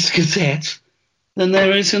Police Gazette than there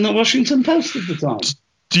is in the Washington Post at the time.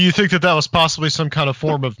 Do you think that was possibly some kind of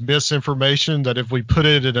form of misinformation, that if we put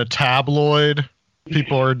it in a tabloid,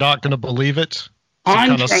 people are not going to believe it? Some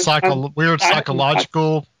kind of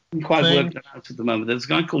psychological I'm quite worked that out at the moment. There's a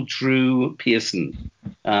guy called Drew Pearson,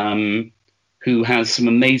 who has some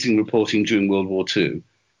amazing reporting during World War II.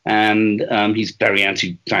 And he's very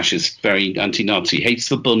anti-fascist, very anti-Nazi, hates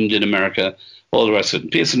the Bund in America, all the rest of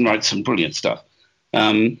it. Pearson writes some brilliant stuff.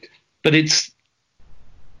 But it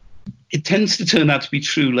tends to turn out to be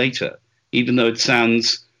true later, even though it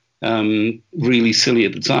sounds really silly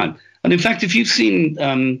at the time. And in fact, if you've seen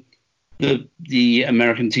the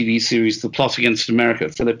American TV series The Plot Against America,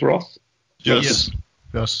 Philip Roth? Yes.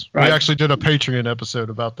 Right. We actually did a Patreon episode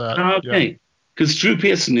about that. Okay. Because Drew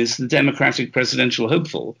Pearson is the Democratic presidential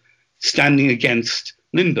hopeful standing against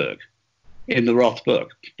Lindbergh. in the Roth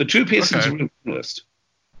book. But Drew Pearson's a real journalist.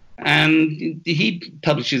 And he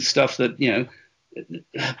publishes stuff that,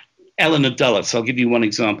 Eleanor Dulles, I'll give you one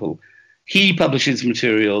example. He publishes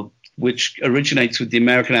material which originates with the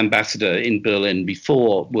American ambassador in Berlin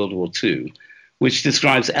before World War II, which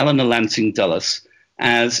describes Eleanor Lansing Dulles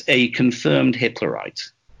as a confirmed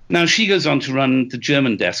Hitlerite. Now, she goes on to run the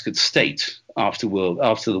German desk at State after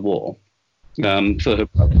the war for her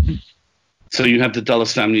brother. So you have the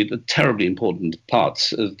Dulles family, the terribly important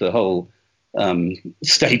parts of the whole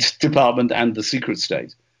State Department and the secret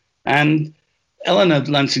state. And Eleanor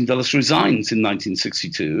Lansing Dulles resigns in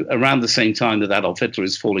 1962, around the same time that Adolf Hitler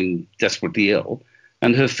is falling desperately ill.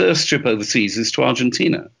 And her first trip overseas is to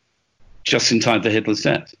Argentina, just in time for Hitler's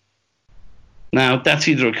death. Now, that's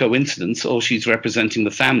either a coincidence or she's representing the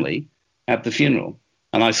family at the funeral.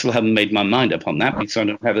 And I still haven't made my mind up on that because I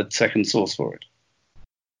don't have a second source for it.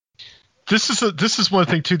 This is one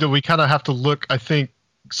thing, too, that we kind of have to look, I think,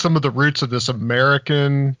 some of the roots of this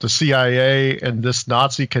American, the CIA, and this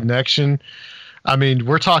Nazi connection. I mean,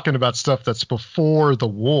 we're talking about stuff that's before the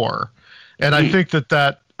war. And I think that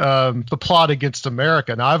the Plot Against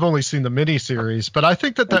America, now I've only seen the miniseries, but I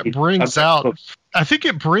think that brings out, I think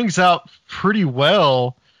it brings out pretty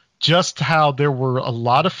well just how there were a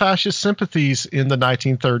lot of fascist sympathies in the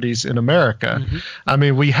 1930s in America. Mm-hmm. I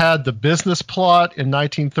mean, we had the business plot in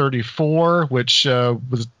 1934, which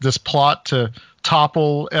was this plot to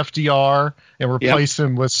topple FDR and replace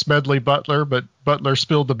him with Smedley Butler, but Butler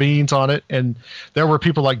spilled the beans on it. And there were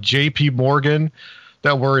people like J.P. Morgan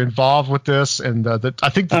that were involved with this. And I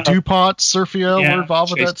think the DuPont, Sergio, were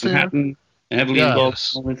involved with that too. Manhattan, heavily involved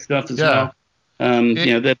in all that stuff as well.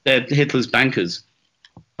 They're Hitler's bankers.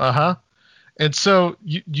 Uh-huh. And so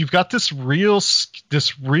you've got this real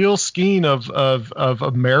skein of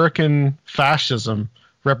American fascism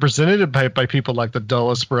represented by people like the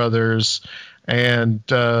Dulles brothers and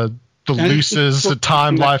the Luces, the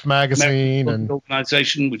Time Life magazine, and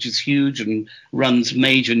organization which is huge and runs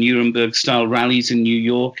major Nuremberg-style rallies in New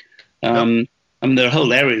York. I mean, there are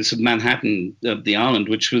whole areas of Manhattan, the island,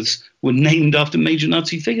 which were named after major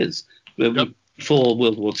Nazi figures before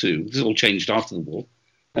World War II. This all changed after the war.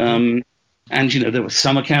 And there were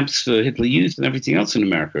summer camps for Hitler Youth and everything else in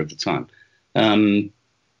America at the time.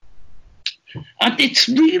 It's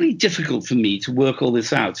really difficult for me to work all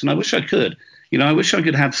this out, and I wish I could. I wish I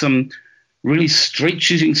could have some really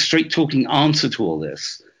straight-shooting, straight-talking answer to all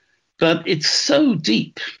this. But it's so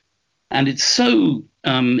deep, and it's so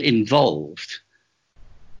involved,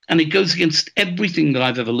 and it goes against everything that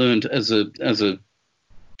I've ever learned as a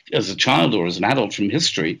child or as an adult from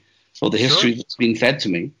history, or the history that's been fed to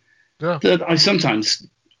me, that I sometimes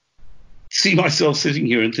see myself sitting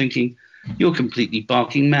here and thinking, you're completely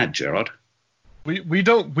barking mad, Gerard. We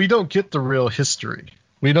don't get the real history.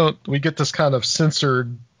 We get this kind of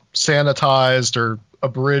censored, sanitized, or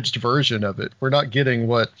abridged version of it. We're not getting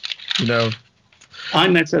what, I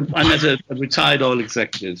met a retired oil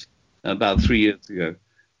executive about 3 years ago,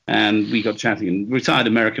 and we got chatting. And retired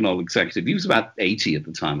American oil executive. He was about 80 at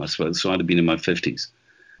the time, I suppose, so I'd have been in my 50s.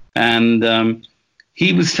 And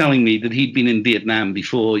he was telling me that he'd been in Vietnam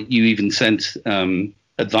before you even sent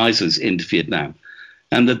advisors into Vietnam,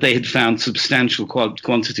 and that they had found substantial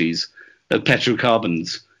quantities of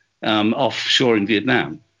petrocarbons offshore in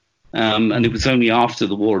Vietnam. And it was only after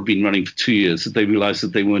the war had been running for 2 years that they realized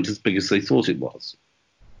that they weren't as big as they thought it was.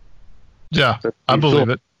 Yeah, I believe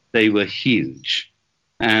it. They were huge.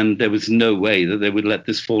 And there was no way that they would let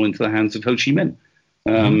this fall into the hands of Ho Chi Minh.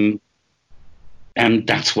 And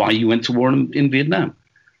that's why you went to war in Vietnam.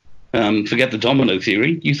 Forget the domino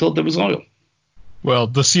theory. You thought there was oil. Well,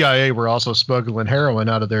 the CIA were also smuggling heroin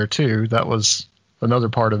out of there, too. That was another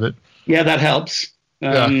part of it. Yeah, that helps.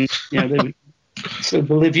 So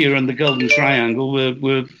Bolivia and the Golden Triangle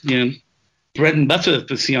were bread and butter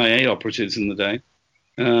for CIA operatives in the day.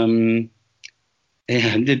 And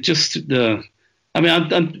it just, I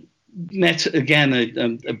met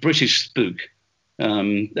again a British spook,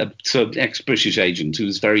 a sort of ex-British agent who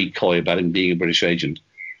was very coy about him being a British agent.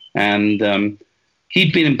 And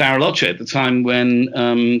he'd been in Bariloche at the time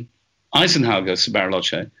when Eisenhower goes to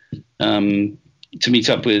Bariloche to meet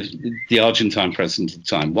up with the Argentine president at the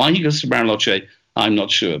time. Why he goes to Bariloche, I'm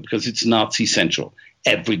not sure, because it's Nazi Central.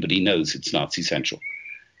 Everybody knows it's Nazi Central.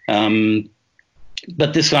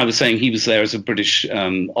 But this guy was saying he was there as a British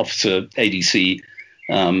officer, ADC,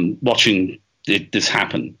 watching this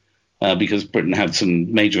happen because Britain had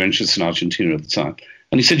some major interests in Argentina at the time.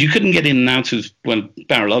 And he said you couldn't get in and out of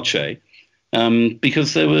Bariloche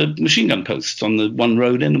because there were machine gun posts on the one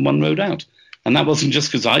road in and one road out. And that wasn't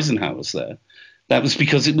just because Eisenhower was there. That was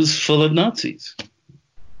because it was full of Nazis.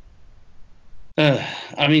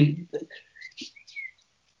 I mean,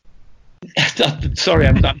 sorry,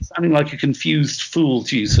 I'm sounding like a confused fool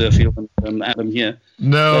to you, Sergio and Adam here.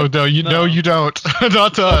 No, you don't.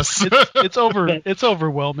 Not to us. It's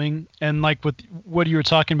overwhelming, and like with what you were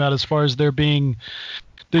talking about, as far as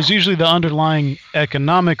there's usually the underlying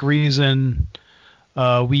economic reason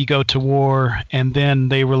we go to war, and then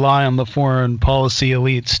they rely on the foreign policy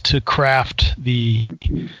elites to craft the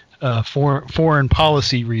foreign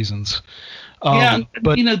policy reasons. But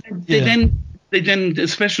they then,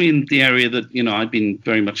 especially in the area that I've been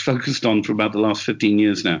very much focused on for about the last 15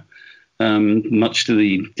 years now, much to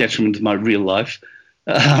the detriment of my real life.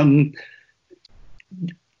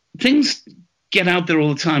 Things get out there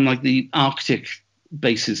all the time, like the Arctic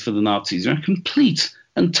bases for the Nazis are complete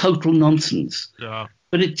and total nonsense. Yeah.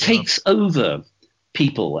 But it takes over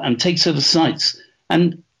people and takes over sites,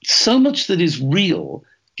 and so much that is real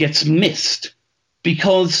gets missed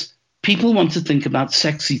because people want to think about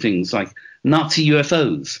sexy things like Nazi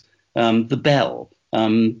UFOs, the Bell,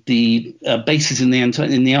 the bases in the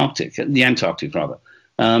Antarctic rather.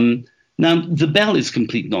 Now, the Bell is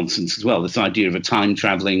complete nonsense as well, this idea of a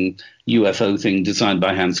time-traveling UFO thing designed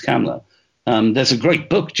by Hans Kammler. There's a great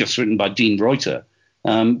book just written by Dean Reuter,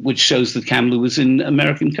 which shows that Kammler was in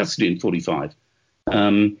American custody in 1945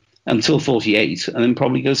 until 1948, and then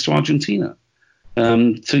probably goes to Argentina.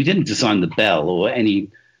 So he didn't design the Bell or any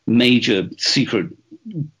major secret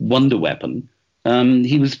wonder weapon.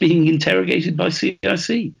 He was being interrogated by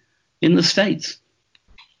CIC in the States.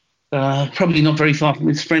 Probably not very far from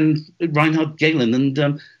his friend Reinhard Gehlen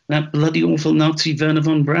and that bloody awful Nazi Werner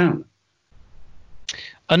von Braun.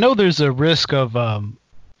 I know there's a risk of,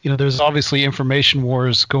 there's obviously information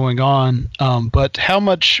wars going on, but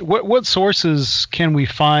what sources can we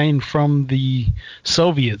find from the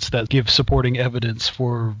Soviets that give supporting evidence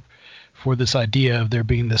for this idea of there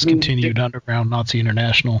being this continued underground Nazi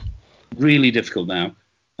international? Really difficult now.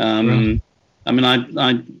 I mean,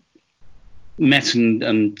 I met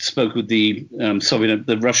and spoke with the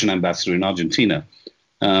Russian ambassador in Argentina,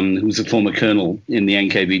 who's a former colonel in the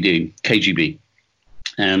NKVD, KGB,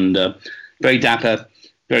 and very dapper,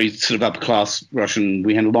 very sort of upper class Russian.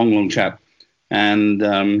 We had a long chat,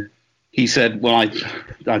 and he said, "Well,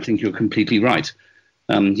 I think you're completely right."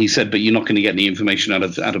 He said, "But you're not going to get any information out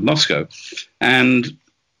of Moscow." And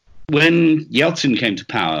when Yeltsin came to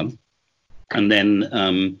power, and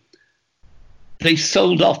then they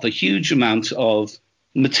sold off a huge amount of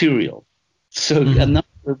material. So a number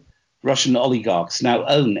of Russian oligarchs now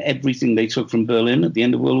own everything they took from Berlin at the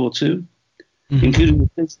end of World War II, including the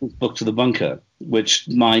business book to the bunker, which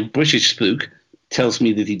my British spook tells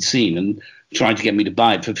me that he'd seen and tried to get me to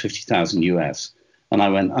buy it for $50,000 US. And I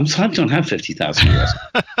went, I'm sorry, I don't have $50,000 US.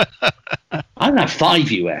 I don't have $5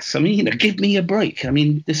 US. I mean, give me a break. I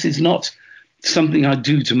mean, this is not something I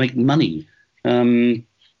do to make money.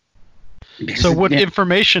 So what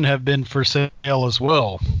information have been for sale as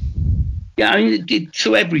well? Yeah, I mean,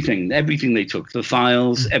 so everything they took, the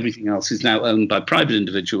files, everything else is now owned by private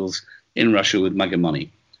individuals in Russia with mega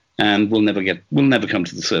money, and will never come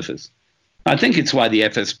to the surface. I think it's why the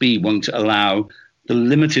FSB won't allow the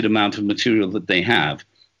limited amount of material that they have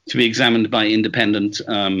to be examined by independent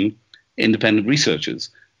researchers.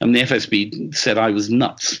 And the FSB said I was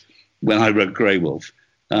nuts when I wrote Grey Wolf.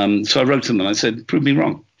 So I wrote to them and I said, prove me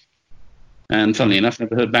wrong. And funnily enough,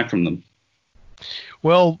 never heard back from them.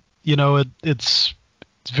 Well, it's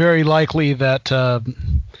very likely that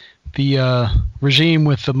the regime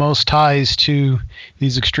with the most ties to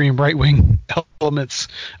these extreme right-wing elements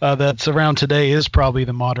that's around today is probably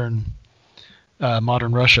the modern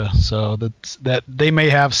Russia. So that they may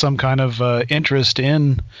have some kind of interest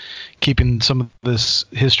in keeping some of this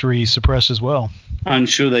history suppressed as well. I'm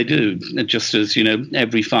sure they do. Just as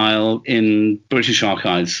every file in British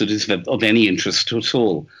archives that is of any interest at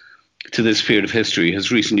all to this period of history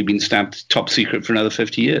has recently been stamped top secret for another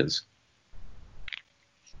 50 years.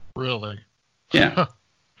 Really? Yeah.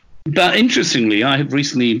 But interestingly, I have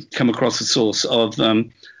recently come across a source of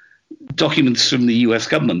documents from the US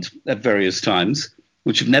government at various times,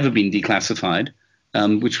 which have never been declassified,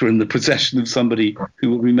 which were in the possession of somebody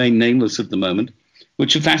who will remain nameless at the moment,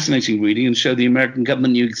 which are fascinating reading and show the American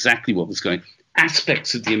government knew exactly what was going on,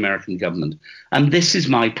 aspects of the American government. And this is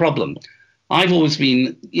my problem. I've always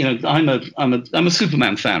been, I'm a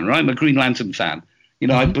Superman fan, right? I'm a Green Lantern fan.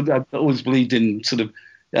 I've always believed in sort of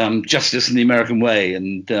justice in the American way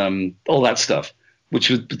and all that stuff, which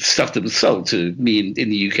was stuff that was sold to me in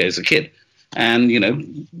the UK as a kid.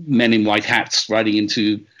 And, men in white hats riding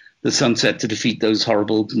into the sunset to defeat those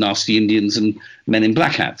horrible, nasty Indians and men in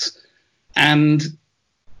black hats. And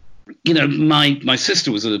my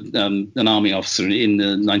sister was an army officer in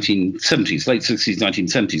the 1970s, late 60s,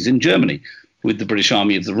 1970s in Germany with the British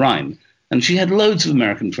Army of the Rhine. And she had loads of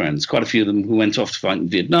American friends, quite a few of them who went off to fight in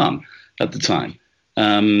Vietnam at the time.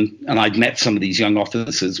 And I'd met some of these young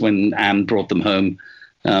officers when Anne brought them home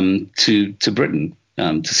to Britain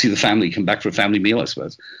to see the family, come back for a family meal, I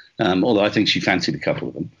suppose. Although I think she fancied a couple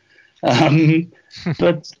of them.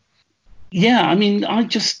 But yeah, I mean, I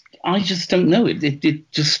just don't know.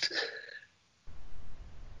 It just,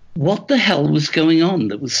 what the hell was going on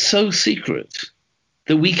that was so secret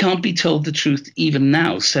that we can't be told the truth even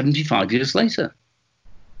now, 75 years later?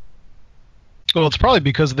 Well, it's probably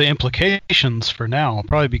because of the implications for now.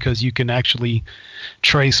 Probably because you can actually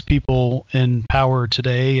trace people in power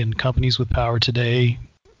today and companies with power today.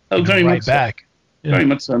 Oh, very right much back. So. Yeah. Very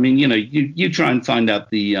much so. I mean, you try and find out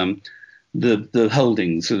the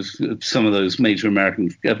holdings of some of those major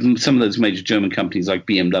some of those major German companies like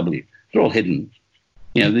BMW. They're all hidden.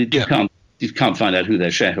 You can't find out who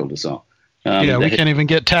their shareholders are. We can't even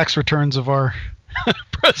get tax returns of our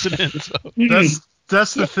president. So.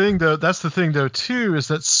 That's the thing, though. That's the thing, though, too, is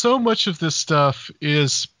that so much of this stuff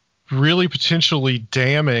is really potentially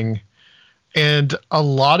damning, and a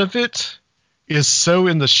lot of it is so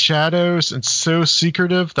in the shadows and so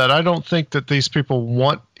secretive that I don't think that these people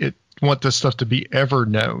want this stuff to be ever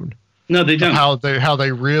known. No, they don't. How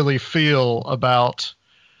they really feel about,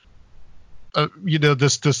 that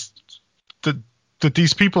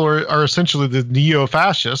these people are essentially the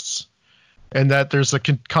neo-fascists. And that there's a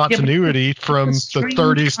continuity from the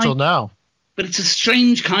 30s till now. But it's a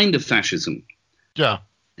strange kind of fascism. Yeah.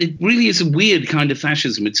 It really is a weird kind of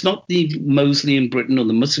fascism. It's not the Mosley in Britain or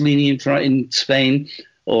the Mussolini in Spain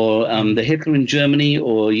or the Hitler in Germany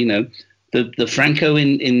or, the Franco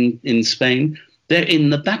in Spain. They're in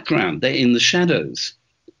the background. They're in the shadows.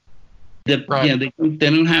 Right. They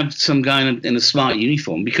don't have some guy in a smart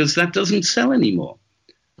uniform because that doesn't sell anymore.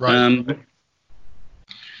 Right.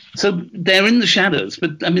 So they're in the shadows,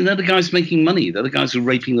 but I mean, they're the guys making money. They're the guys who are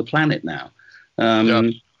raping the planet now.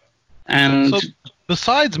 And so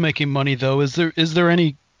besides making money, though, is there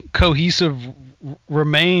any cohesive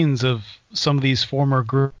remains of some of these former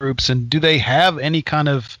groups, and do they have any kind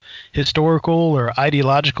of historical or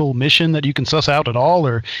ideological mission that you can suss out at all,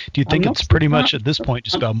 or do you think it's pretty much at this point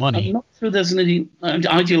just about money? I'm not sure there's any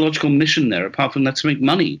ideological mission there apart from let's make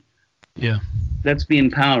money. Yeah, let's be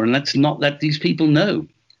in power, and let's not let these people know.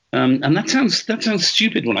 And that sounds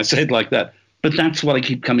stupid when I say it like that, but that's what I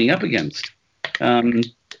keep coming up against. I'm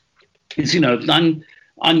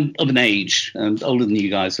of an age and older than you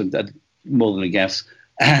guys, more than a guess.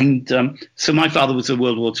 And so my father was a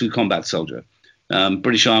World War II combat soldier,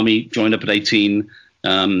 British Army, joined up at 18,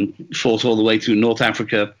 fought all the way through North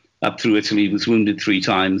Africa, up through Italy, was wounded 3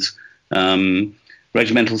 times,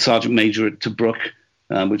 regimental sergeant major at Tobruk,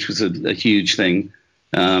 which was a huge thing.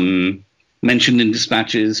 Mentioned in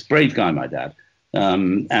dispatches, brave guy, my dad,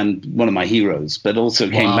 and one of my heroes, but also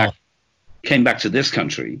came back to this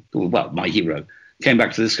country. Well, my hero came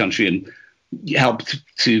back to this country and helped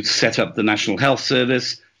to set up the National Health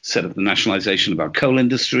Service, set up the nationalization of our coal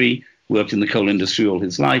industry, worked in the coal industry all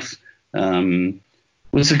his life,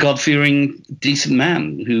 was a God-fearing, decent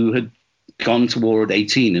man who had gone to war at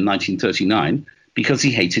 18 in 1939 because he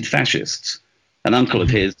hated fascists. An uncle of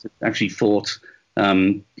his actually fought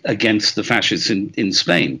against the fascists in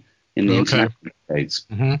Spain in the international days.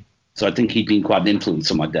 Mm-hmm. So I think he'd been quite an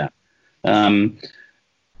influence on my dad. And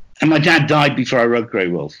my dad died before I wrote Grey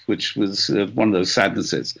Wolf, which was one of those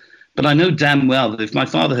sadnesses. But I know damn well that if my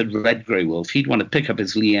father had read Grey Wolf, he'd want to pick up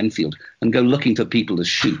his Lee Enfield and go looking for people to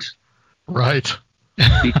shoot. Right.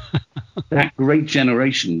 That great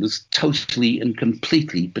generation was totally and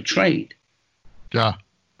completely betrayed. Yeah.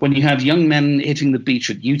 When you have young men hitting the beach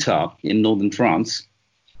at Utah in northern France,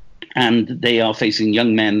 and they are facing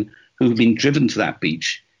young men who have been driven to that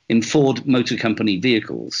beach in Ford Motor Company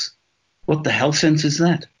vehicles, what the hell sense is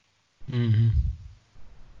that? Mm-hmm.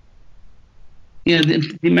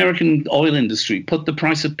 The American oil industry put the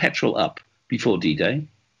price of petrol up before D-Day.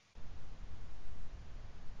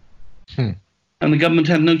 And the government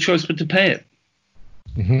had no choice but to pay it.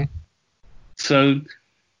 Mm-hmm. So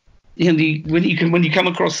when you come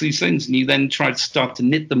across these things and you then try to start to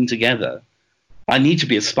knit them together, I need to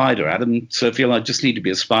be a spider, Adam. So I feel I just need to be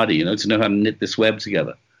a spider, to know how to knit this web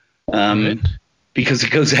together, because it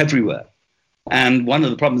goes everywhere. And one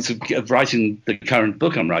of the problems of writing the current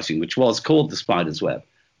book I'm writing, which was called The Spider's Web,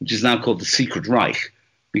 which is now called The Secret Reich,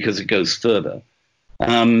 because it goes further,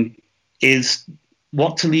 is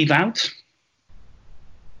what to leave out.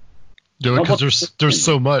 Yeah, because there's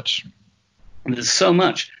so much. There's so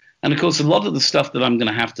much. And of course, a lot of the stuff that I'm going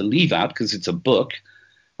to have to leave out because it's a book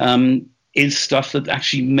is stuff that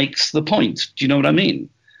actually makes the point. Do you know what I mean?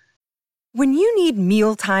 When you need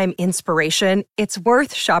mealtime inspiration, it's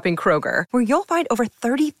worth shopping Kroger, where you'll find over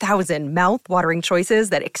 30,000 mouth-watering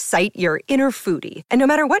choices that excite your inner foodie. And no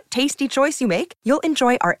matter what tasty choice you make, you'll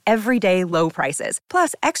enjoy our everyday low prices,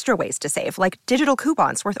 plus extra ways to save, like digital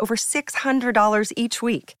coupons worth over $600 each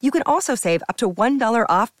week. You can also save up to $1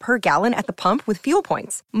 off per gallon at the pump with fuel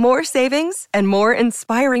points. More savings and more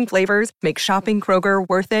inspiring flavors make shopping Kroger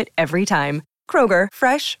worth it every time. Kroger,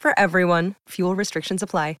 fresh for everyone. Fuel restrictions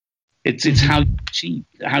apply. It's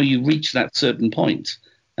how you reach that certain point.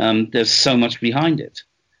 There's so much behind it.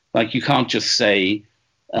 Like, you can't just say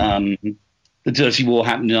the dirty war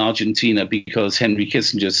happened in Argentina because Henry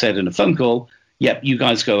Kissinger said in a phone call, yep, you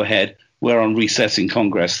guys go ahead. We're on recess in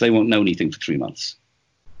Congress. They won't know anything for 3 months.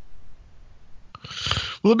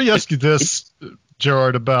 Well, let me ask you this,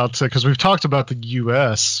 Gerard, about because we've talked about the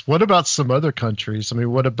U.S. What about some other countries? I mean,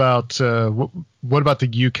 what about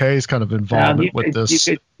the UK's kind of involvement with this?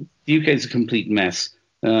 The UK is a complete mess.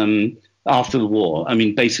 After the war, I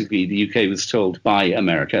mean, basically, the UK was told by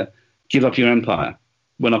America, give up your empire.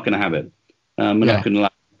 We're not going to have it. We're not going to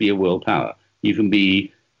allow you to be a world power. You can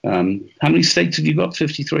be, how many states have you got?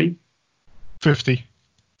 53? 50.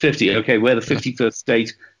 50. Okay, we're the 51st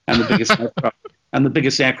state and the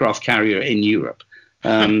biggest aircraft carrier in Europe.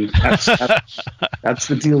 That's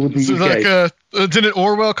the deal with the UK. Like, didn't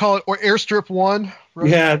Orwell call it Airstrip 1? Right?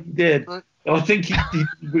 Yeah, he did. I think he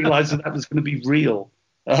realized that was going to be real.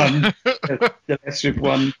 That Airstrip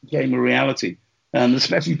 1 became a reality,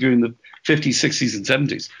 especially during the 50s, 60s, and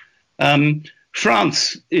 70s.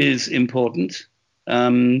 France is important.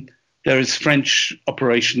 There is French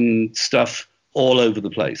operation stuff all over the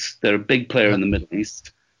place. They're a big player in the Middle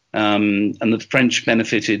East, and the French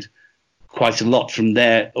benefited quite a lot from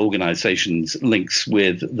their organization's links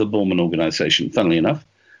with the Bormann organization, funnily enough.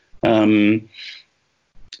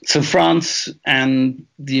 So France and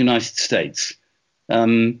the United States. But,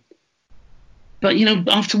 you know,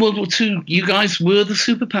 after World War II, you guys were the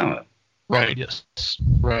superpower. Right. Yes.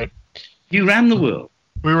 Right. You ran the world.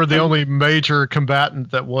 We were the only major combatant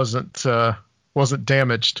that wasn't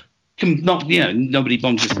damaged. Nobody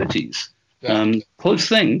bombed the cities. Yeah. Close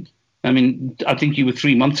thing. I mean, I think you were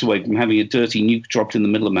 3 months away from having a dirty nuke dropped in the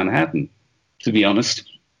middle of Manhattan, to be honest.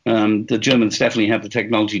 The Germans definitely have the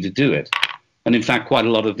technology to do it. And in fact, quite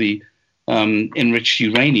a lot of the enriched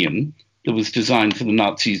uranium that was designed for the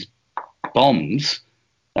Nazis' bombs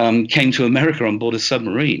came to America on board a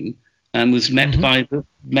submarine and was met by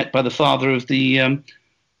the father of the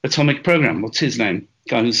atomic program. What's his name?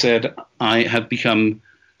 Guy who said, "I have become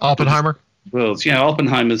Oppenheimer." Worlds. Yeah,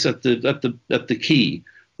 Oppenheimer's at the key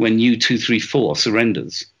when U-234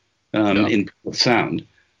 surrenders in Port Sound,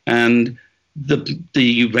 and the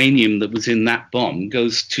uranium that was in that bomb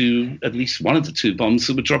goes to at least one of the two bombs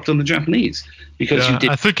that were dropped on the Japanese because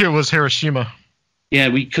I think it was Hiroshima. Yeah,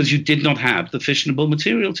 because you did not have the fissionable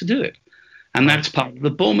material to do it, and that's part of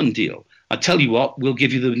the Bormann deal. I tell you what, we'll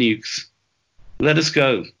give you the nukes. Let us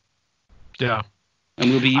go. Yeah, and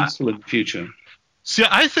we'll be useful in the future. See,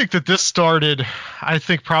 I think that this started,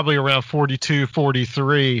 probably around 42,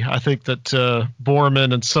 43. I think that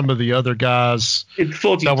Bormann and some of the other guys. It's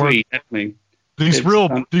 43, definitely. These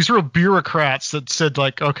real bureaucrats that said,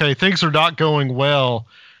 like, okay, things are not going well,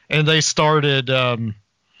 and they started,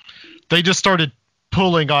 they just started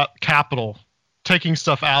pulling up capital, taking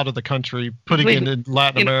stuff out of the country, putting it in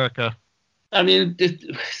Latin America. I mean,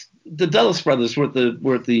 the Dulles brothers were at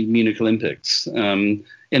the Munich Olympics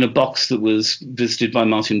in a box that was visited by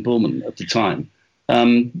Martin Bormann at the time.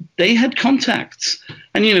 They had contacts,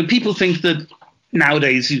 and people think that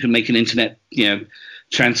nowadays you can make an internet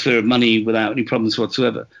transfer of money without any problems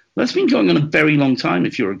whatsoever. That's been going on a very long time.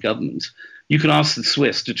 If you're a government, you can ask the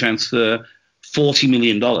Swiss to transfer $40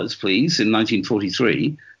 million, please, in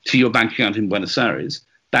 1943 to your bank account in Buenos Aires,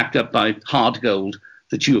 backed up by hard gold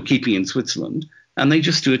that you are keeping in Switzerland, and they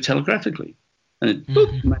just do it telegraphically, and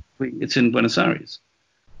magically it's in Buenos Aires.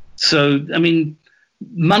 So, I mean,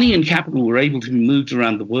 money and capital were able to be moved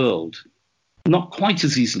around the world, not quite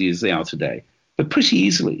as easily as they are today, but pretty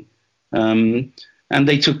easily. And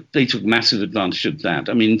they took massive advantage of that.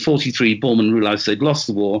 I mean, in 43, Bormann realized they'd lost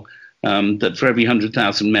the war, that for every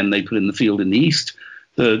 100,000 men they put in the field in the east,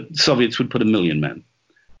 the Soviets would put 1 million men.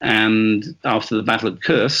 And after the Battle of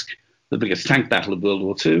Kursk, the biggest tank battle of World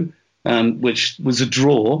War II, which was a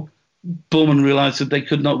draw, Bormann realized that they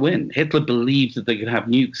could not win. Hitler believed that they could have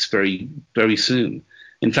nukes very, very soon.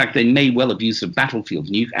 In fact, they may well have used a battlefield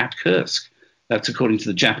nuke at Kursk. That's according to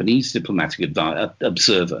the Japanese diplomatic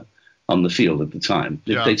observer on the field at the time.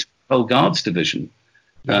 Yeah. They took the whole guards division.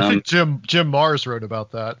 I think Jim Mars wrote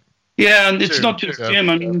about that. Yeah, and it's not just Jim.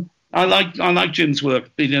 I mean, I like Jim's work.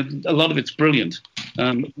 You know, a lot of it's brilliant.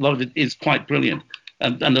 A lot of it is quite brilliant,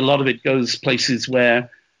 and a lot of it goes places where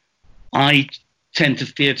I tend to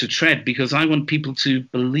fear to tread, because I want people to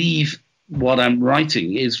believe what I'm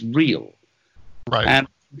writing is real. Right. And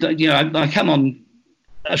you know, I come on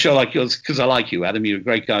a show like yours because I like you, Adam. You're a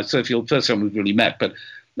great guy. Sophie, you're the first time we've really met,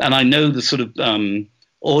 and I know the sort of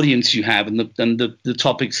audience you have and the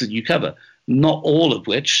topics that you cover. Not all of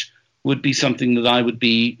which would be something that I would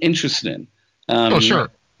be interested in. Oh, sure.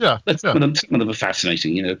 Yeah. But some of them are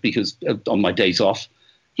fascinating, you know, because on my days off,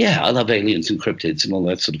 I love aliens and cryptids and all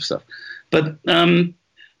that sort of stuff. But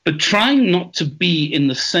trying not to be in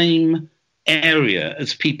the same area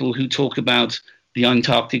as people who talk about the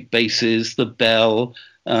Antarctic bases, the Bell,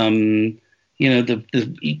 you know,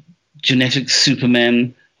 the genetic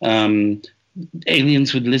supermen,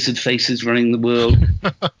 aliens with lizard faces running the world.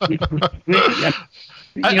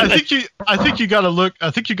 I think you got to look.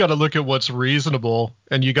 I think you got to look at what's reasonable,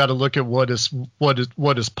 and you got to look at what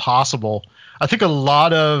is possible. I think a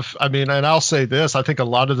lot of, and I'll say this: I think a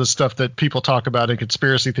lot of the stuff that people talk about in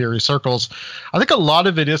conspiracy theory circles, I think a lot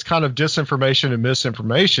of it is kind of disinformation and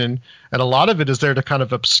misinformation, and a lot of it is there to kind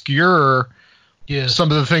of obscure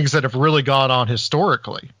some of the things that have really gone on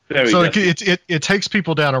historically. So it takes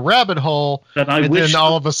people down a rabbit hole, and then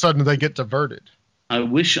all of a sudden they get diverted. I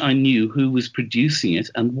wish I knew who was producing it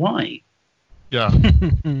and why. Yeah.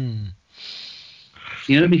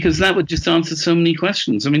 You know, because that would just answer so many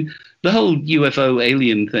questions. I mean, the whole UFO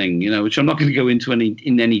alien thing, you know, which I'm not going to go into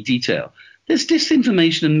in any detail. There's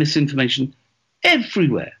disinformation and misinformation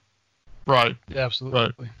everywhere. Right. Yeah,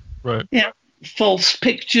 absolutely. Right. Yeah. False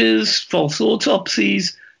pictures, false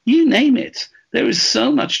autopsies, you name it. There is so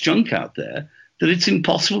much junk out there that it's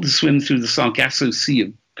impossible to swim through the Sargasso Sea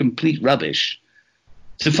of complete rubbish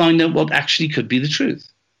to find out what actually could be the truth.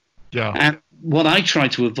 Yeah. And what I try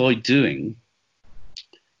to avoid doing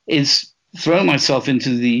is throw myself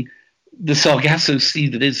into the Sargasso Sea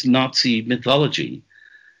that is Nazi mythology.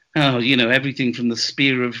 Oh, you know, everything from the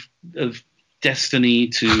spear of destiny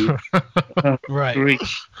to right. Greek.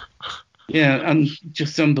 Yeah, and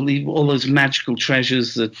just unbelievable, all those magical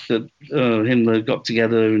treasures that Himmler got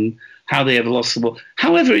together and how they ever lost the war.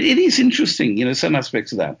 However, it is interesting, you know, some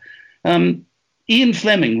aspects of that. Ian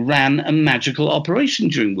Fleming ran a magical operation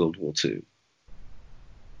during World War II,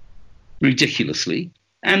 ridiculously.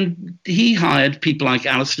 And he hired people like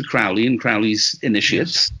Aleister Crowley and Crowley's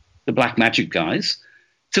initiates, the black magic guys,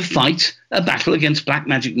 to fight a battle against black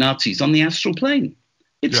magic Nazis on the astral plane.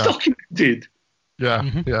 It's documented. Yeah,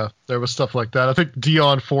 yeah. There was stuff like that. I think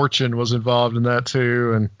Dion Fortune was involved in that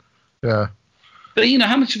too. And yeah. But, you know,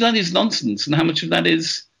 how much of that is nonsense and how much of that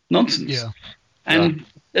is nonsense? Yeah. And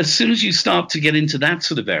as soon as you start to get into that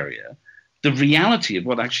sort of area, the reality of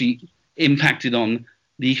what actually impacted on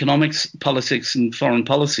the economics, politics, and foreign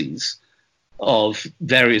policies of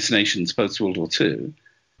various nations post-World War II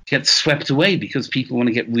gets swept away because people want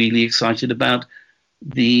to get really excited about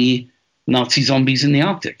the Nazi zombies in the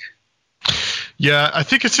Arctic. Yeah, I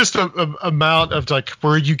think it's just a amount of like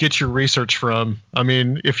where you get your research from. I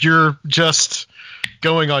mean, if you're just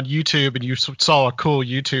going on YouTube and you saw a cool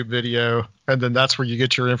YouTube video and then that's where you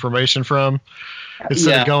get your information from,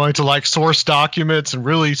 instead of going to like source documents and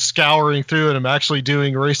really scouring through it and actually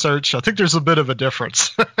doing research, I think there's a bit of a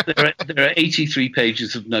difference. There are 83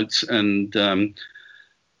 pages of notes and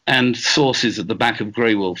sources at the back of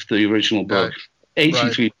Grey Wolf, the original book. Right.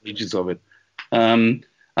 83 pages of it.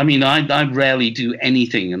 I mean, I rarely do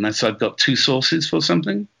anything unless I've got two sources for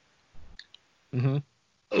something. Mm-hmm.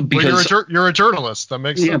 Because you're a journalist. That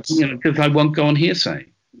makes sense. You know, because I won't go on hearsay.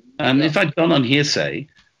 If I'd gone on hearsay,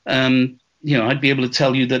 you know, I'd be able to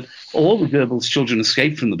tell you that all the Goebbels children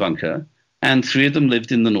escaped from the bunker, and 3 of them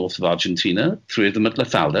lived in the north of Argentina, 3 of them at La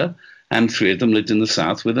Falda, and 3 of them lived in the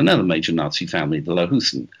south with another major Nazi family, the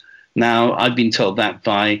Lahusen. Now, I've been told that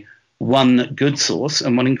by one good source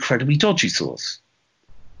and one incredibly dodgy source.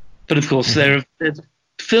 But, of course, there's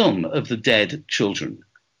film of the dead children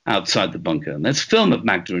outside the bunker. And there's film of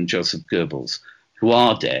Magda and Joseph Goebbels, who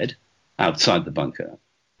are dead outside the bunker.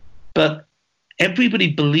 But everybody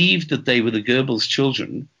believed that they were the Goebbels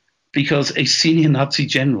children because a senior Nazi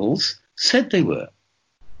generals said they were.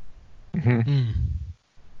 Mm-hmm.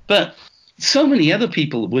 But so many other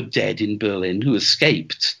people were dead in Berlin who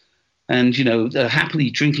escaped and, you know, happily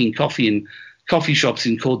drinking coffee in coffee shops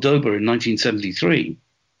in Cordoba in 1973.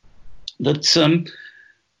 That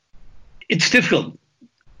it's difficult.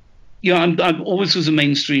 You know, I always was a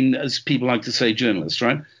mainstream, as people like to say, journalist,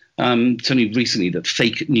 right? It's only recently that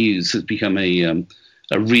fake news has become a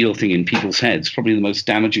real thing in people's heads. Probably the most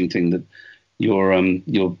damaging thing that your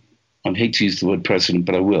I hate to use the word president,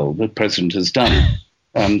 but I will. The president has done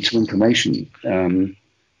to information.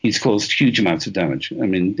 He's caused huge amounts of damage. I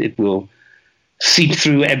mean, it will seep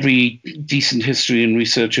through every decent history and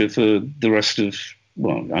researcher for the rest of,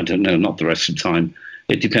 well, I don't know, not the rest of time.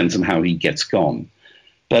 It depends on how he gets gone.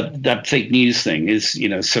 But that fake news thing is,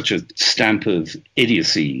 such a stamp of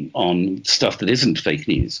idiocy on stuff that isn't fake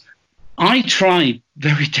news. I try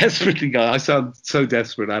very desperately. I sound so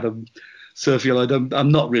desperate, Adam. Sergio,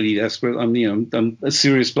 I'm not really desperate. I'm a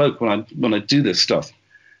serious bloke when I do this stuff.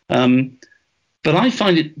 But I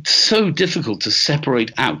find it so difficult to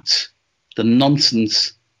separate out the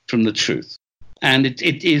nonsense from the truth. And it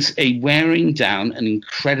is a wearing down and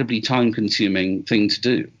incredibly time-consuming thing to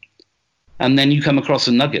do. And then you come across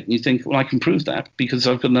a nugget and you think, well, I can prove that because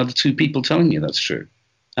I've got another two people telling me that's true.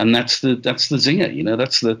 And that's the zinger,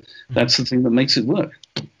 that's the thing that makes it work.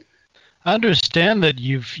 I understand that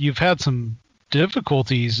you've had some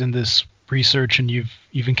difficulties in this research and you've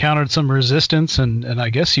encountered some resistance and I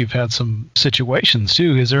guess you've had some situations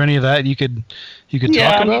too. Is there any of that you could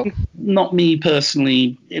talk about? Not me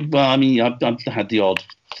personally. Well, I've had the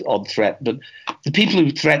odd threat, but the people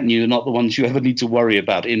who threaten you are not the ones you ever need to worry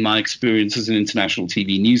about. In my experience as an international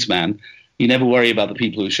TV newsman, you never worry about the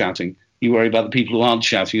people who are shouting. You worry about the people who aren't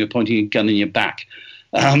shouting or pointing a gun in your back.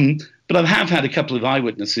 But I have had a couple of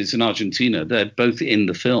eyewitnesses in Argentina. They're both in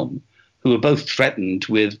the film, who were both threatened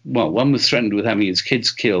with, well, one was threatened with having his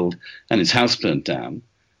kids killed and his house burnt down.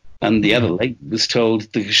 And the other lady was told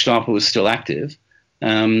the Gestapo was still active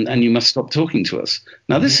and you must stop talking to us.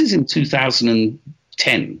 Now, this is in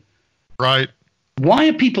 2010. Right. Why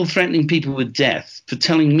are people threatening people with death for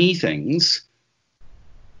telling me things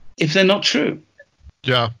if they're not true?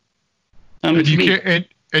 Yeah. And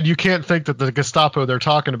you can't think that the Gestapo they're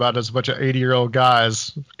talking about is a bunch of 80-year-old guys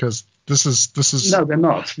because this is no, they're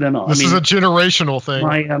not. They're not. This is a generational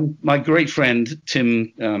thing. My great friend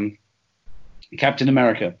Tim, Captain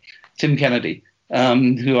America, Tim Kennedy,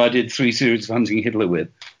 who I did 3 series of Hunting Hitler with.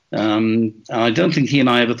 I don't think he and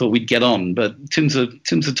I ever thought we'd get on, but Tim's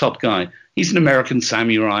a top guy. He's an American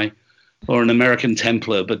samurai or an American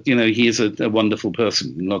Templar, but he is a wonderful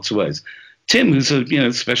person in lots of ways. Tim, who's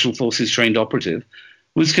a special forces trained operative,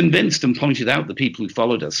 was convinced and pointed out the people who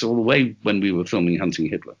followed us all the way when we were filming Hunting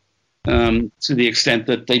Hitler, to the extent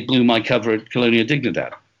that they blew my cover at Colonia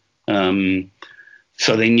Dignidad.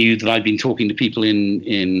 So they knew that I'd been talking to people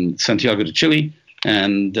in Santiago de Chile,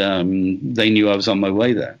 and they knew I was on my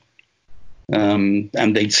way there. And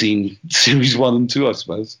they'd seen series 1 and 2, I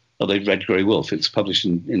suppose. Or they'd read Grey Wolf. It's published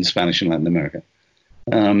in Spanish in Latin America.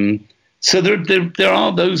 So there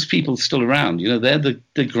are those people still around. They're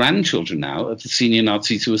the grandchildren now of the senior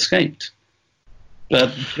Nazis who escaped.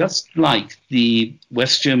 But just like the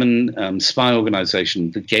West German spy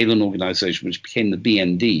organization, the Gehlen organization, which became the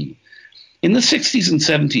BND, in the 60s and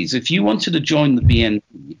 70s, if you wanted to join the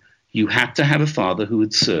BND, you had to have a father who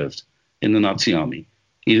had served in the Nazi army,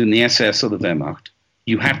 either in the SS or the Wehrmacht.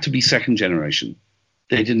 You had to be second generation.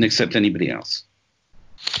 They didn't accept anybody else.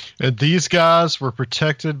 And these guys were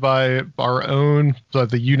protected by our own,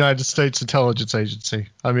 the United States Intelligence Agency.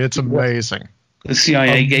 I mean, it's amazing. The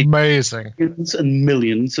CIA gave amazing millions and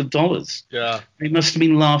millions of dollars. Yeah, they must have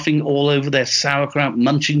been laughing all over their sauerkraut,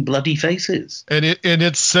 munching bloody faces. And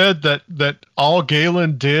it's said that all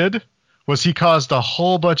Gehlen did was he caused a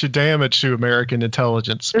whole bunch of damage to American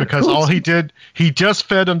intelligence because all he did, he just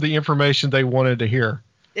fed them the information they wanted to hear,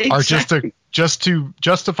 exactly. Or just to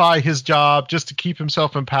justify his job, just to keep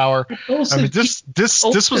himself in power. Also, I mean, this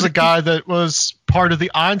was a guy that was part of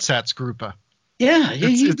the Einsatzgruppe. Yeah,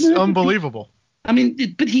 it's unbelievable. I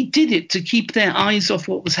mean, but he did it to keep their eyes off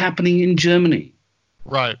what was happening in Germany.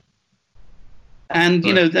 Right. And,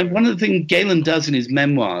 one of the things Gehlen does in his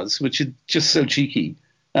memoirs, which are just so cheeky,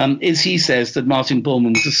 is he says that Martin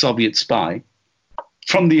Bormann was a Soviet spy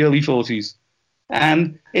from the early 40s.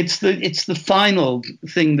 And it's the final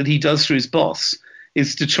thing that he does for his boss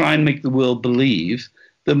is to try and make the world believe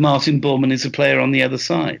that Martin Bormann is a player on the other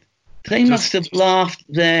side. They must have laughed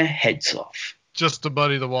their heads off. Just to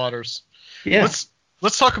muddy the waters. Yeah.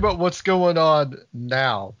 Let's talk about what's going on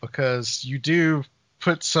now, because you do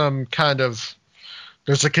put some kind of,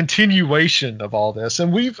 there's a continuation of all this,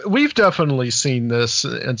 and we've definitely seen this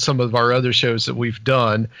in some of our other shows that we've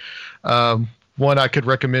done. One I could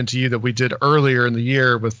recommend to you that we did earlier in the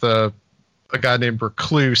year with a guy named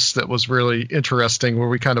Recluse that was really interesting, where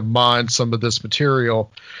we kind of mined some of this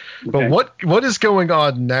material. Okay. But what is going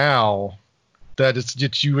on now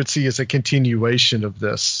that you would see as a continuation of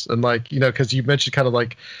this, and because you mentioned kind of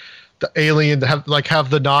like the alien, have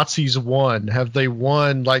the Nazis won? Have they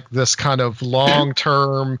won like this kind of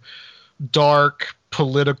long-term, dark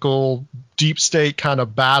political deep state kind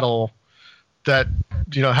of battle? That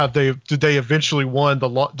did they eventually win the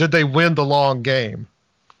long game?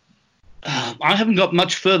 I haven't got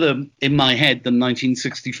much further in my head than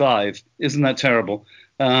 1965. Isn't that terrible?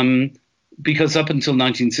 Because up until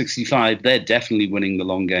 1965, they're definitely winning the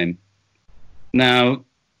long game. Now,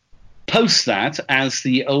 post that, as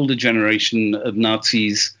the older generation of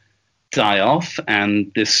Nazis die off,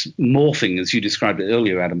 and this morphing, as you described it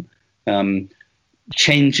earlier, Adam,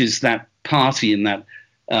 changes that party and that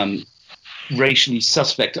racially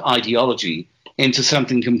suspect ideology into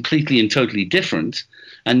something completely and totally different,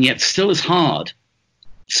 and yet still as hard,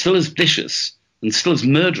 still as vicious, and still as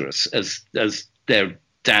murderous as their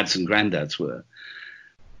dads and granddads were.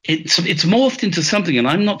 It's morphed into something, and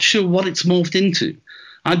I'm not sure what it's morphed into.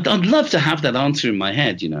 I'd love to have that answer in my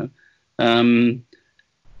head, I mean,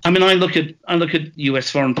 I look at U.S.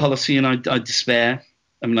 foreign policy and I despair.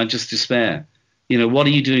 I just despair. What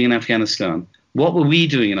are you doing in Afghanistan? What were we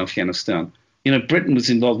doing in Afghanistan? Britain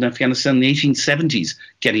was involved in Afghanistan in the 1870s,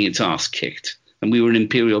 getting its ass kicked, and we were an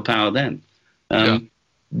imperial power then.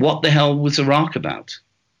 What the hell was Iraq about?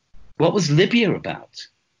 What was Libya about?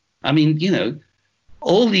 I mean,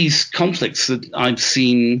 all these conflicts that I've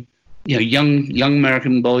seen, young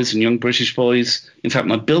American boys and young British boys. In fact,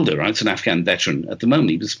 my builder, right, is an Afghan veteran at the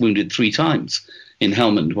moment. He was wounded 3 times in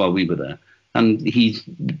Helmand while we were there. And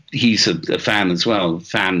he's a fan as well,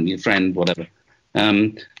 friend, whatever.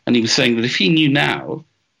 And he was saying that if he knew now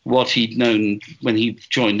what he'd known when he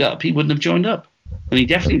joined up, he wouldn't have joined up. And he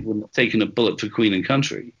definitely wouldn't have taken a bullet for Queen and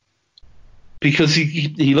country. Because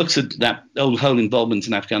he looks at that whole involvement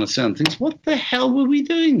in Afghanistan and thinks, what the hell were we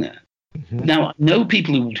doing there? Mm-hmm. Now, I know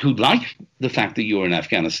people who like the fact that you're in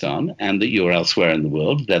Afghanistan and that you're elsewhere in the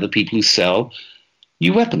world. They're the people who sell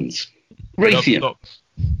you weapons. Raytheon.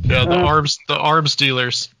 The arms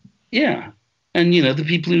dealers. Yeah. And, the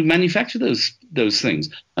people who manufacture those things.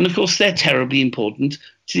 And, of course, they're terribly important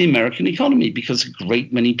to the American economy because a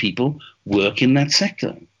great many people work in that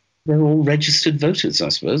sector. They're all registered voters, I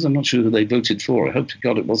suppose. I'm not sure who they voted for. I hope to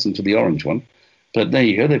God it wasn't for the orange one. But there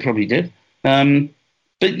you go. They probably did. But,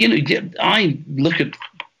 I look at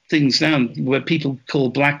things now where people call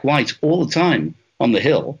black white all the time on the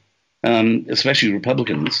Hill, especially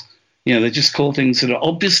Republicans. They just call things that are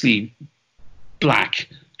obviously black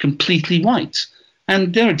completely white.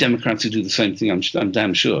 And there are Democrats who do the same thing, I'm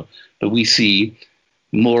damn sure. But we see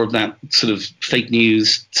more of that sort of fake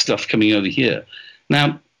news stuff coming over here.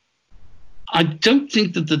 Now, I don't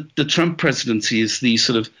think that the Trump presidency is the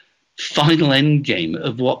sort of final end game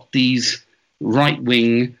of what these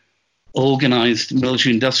right-wing, organized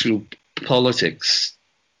military-industrial politics,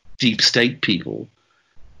 deep state people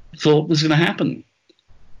thought was going to happen.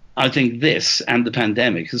 I think this and the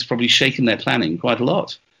pandemic has probably shaken their planning quite a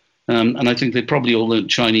lot. And I think they probably all learned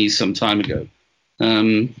Chinese some time ago.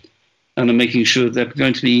 And are making sure they're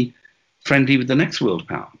going to be friendly with the next world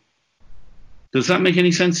power. Does that make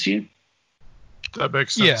any sense to you? That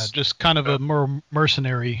makes sense. Yeah, just kind of a more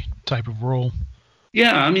mercenary type of role.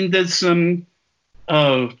 Yeah, I mean, there's Tom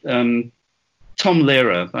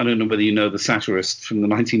Lehrer, I don't know whether you know the satirist from the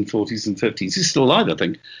 1940s and 50s, he's still alive, I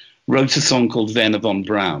think, wrote a song called Werner von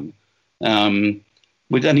Braun. And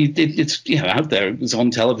it's out there. It was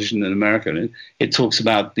on television in America. And it talks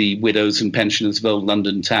about the widows and pensioners of old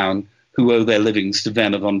London town who owe their livings to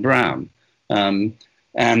Werner von Braun. And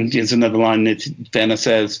there's another line that Werner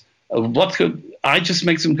says, I just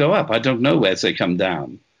make them go up. I don't know where they come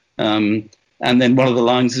down. And then one of the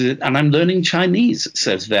lines is, and I'm learning Chinese,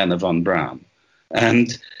 says Werner von Braun.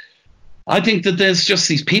 And I think that there's just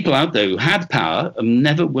these people out there who had power and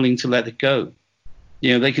never willing to let it go.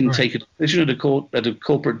 They can take a decision at a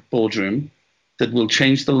corporate boardroom that will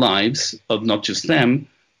change the lives of not just them,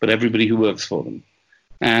 but everybody who works for them.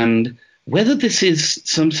 And whether this is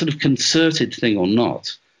some sort of concerted thing or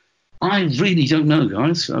not, I really don't know,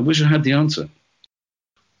 guys. I wish I had the answer.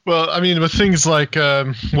 Well, I mean, with things like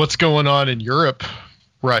what's going on in Europe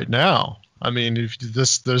right now, I mean,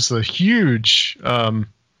 there's a huge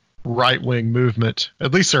right-wing movement.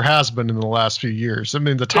 At least there has been in the last few years. I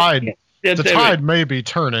mean, the tide may be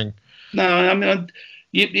turning. No, I mean,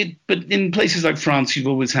 but in places like France, you've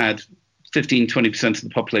always had 15-20% of the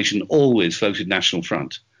population always voted National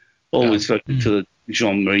Front, always voted for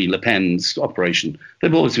Jean-Marie Le Pen's operation.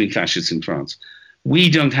 They've always been fascists in France. We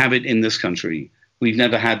don't have it in this country. We've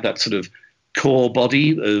never had that sort of core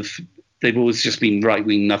body of, they've always just been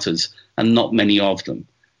right-wing nutters and not many of them.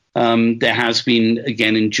 There has been,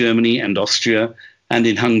 again, in Germany and Austria and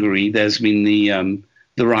in Hungary, there's been the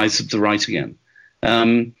rise of the right again.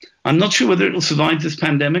 I'm not sure whether it will survive this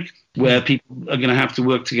pandemic, where people are going to have to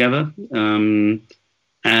work together.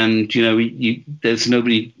 And, you know, there's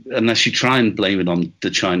nobody, unless you try and blame it on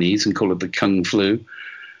the Chinese and call it the Kung flu,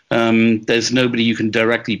 there's nobody you can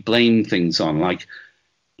directly blame things on. Like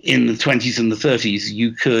in the 20s and the 30s,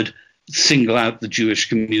 you could single out the Jewish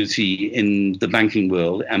community in the banking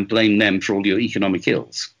world and blame them for all your economic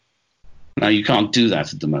ills. Now, you can't do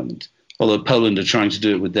that at the moment, although Poland are trying to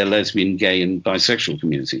do it with their lesbian, gay, and bisexual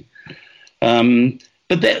community.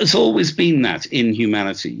 But there's always been that in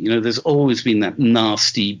humanity. You know, there's always been that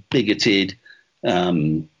nasty, bigoted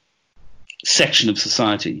section of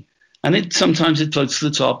society. And sometimes it floats to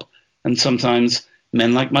the top, and sometimes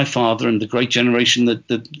men like my father and the great generation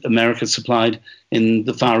that America supplied in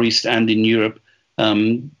the Far East and in Europe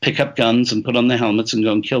pick up guns and put on their helmets and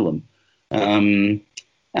go and kill them.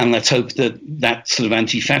 And let's hope that sort of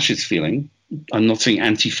anti-fascist feeling, I'm not saying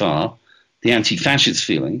anti-far, the anti-fascist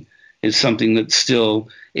feeling is something that still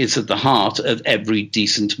is at the heart of every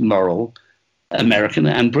decent, moral American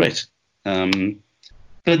and Brit.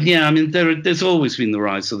 But yeah, I mean, there's always been the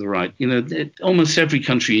rise of the right. You know, almost every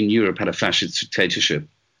country in Europe had a fascist dictatorship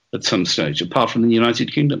at some stage, apart from the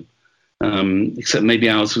United Kingdom, except maybe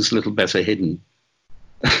ours was a little better hidden.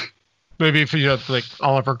 Maybe if you had like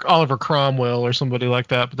Oliver Cromwell or somebody like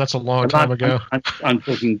that, but that's a long time ago. I'm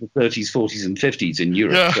talking the 30s, 40s, and 50s in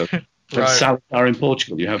Europe. Yeah. So you have Salazar in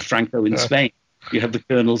Portugal, you have Franco in Spain, you have the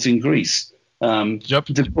colonels in Greece. De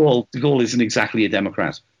Gaulle isn't exactly a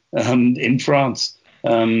Democrat in France.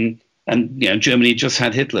 And you know, Germany just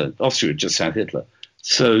had Hitler, Austria just had Hitler.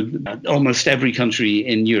 So almost every country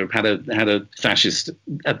in Europe had a fascist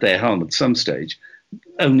at their helm at some stage,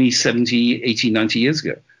 only 70, 80, 90 years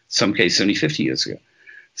ago. Some cases only 50 years ago.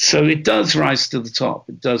 So it does rise to the top.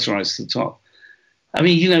 It does rise to the top. I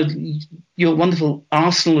mean, you know, your wonderful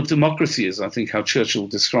arsenal of democracy is, I think, how Churchill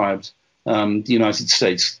described the United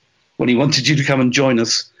States when he wanted you to come and join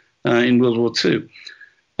us in World War II.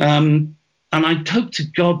 And I hope to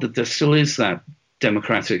God that there still is that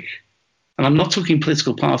democratic, and I'm not talking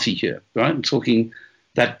political party here, right? I'm talking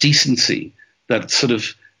that decency, that sort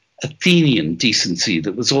of Athenian decency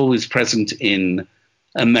that was always present in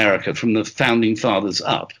America from the founding fathers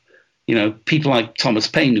up. You know, people like Thomas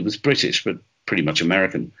Paine, who was British but pretty much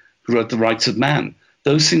American, who wrote The Rights of Man.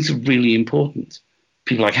 Those things are really important.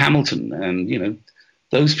 People like Hamilton and, you know,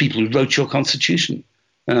 those people who wrote your Constitution,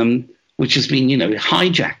 which has been, you know,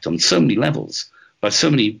 hijacked on so many levels by so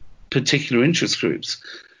many particular interest groups.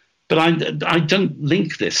 But I don't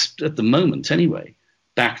link this at the moment anyway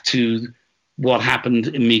back to what happened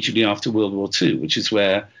immediately after World War II, which is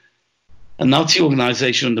where a Nazi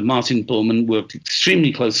organization under Martin Bormann worked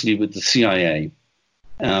extremely closely with the CIA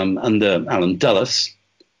under Allen Dulles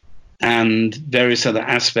and various other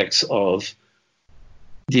aspects of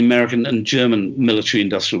the American and German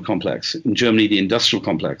military-industrial complex. In Germany, the industrial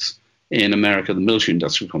complex. In America, the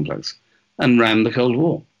military-industrial complex. And ran the Cold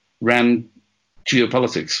War, ran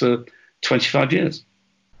geopolitics for 25 years.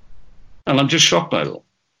 And I'm just shocked by it all.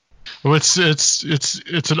 Well, it's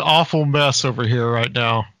an awful mess over here right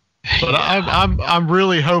now. But I'm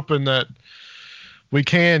really hoping that we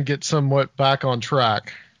can get somewhat back on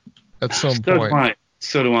track at some point.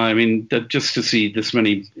 So do I. I mean, just to see this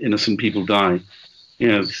many innocent people die, you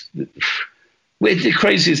know, it's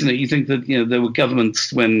crazy, isn't it? You think that, you know, there were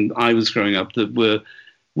governments when I was growing up that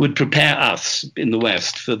would prepare us in the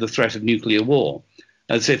West for the threat of nuclear war,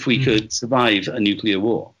 as if we could survive a nuclear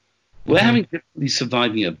war. We're having difficulty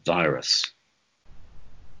surviving a virus.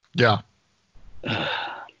 Yeah.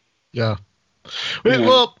 Yeah.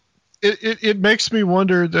 Well, it makes me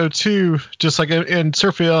wonder, though, too, just like, and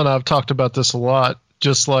Seraphiel and I have talked about this a lot,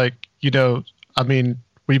 just like, you know, I mean,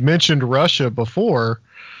 we mentioned Russia before.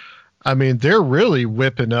 I mean, they're really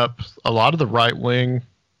whipping up a lot of the right-wing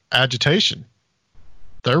agitation.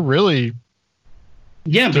 They're really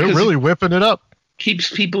whipping it up. Keeps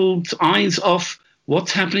people's eyes off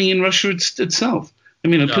what's happening in Russia itself. I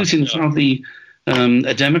mean, Putin's hardly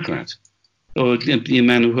a Democrat, or a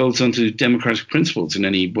man who holds on to democratic principles in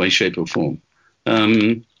any way, shape, or form.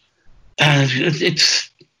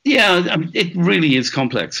 It really is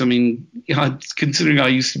complex. I mean, considering I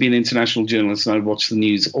used to be an international journalist and I watch the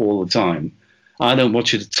news all the time, I don't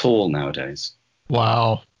watch it at all nowadays.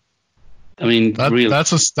 Wow. I mean, really,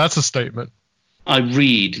 that's a statement. I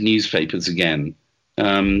read newspapers again,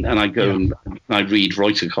 and I go and I read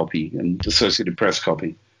Reuters copy and Associated Press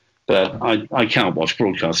copy, but I can't watch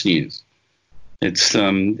broadcast news.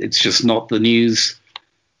 It's just not the news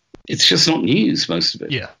It's just not news, most of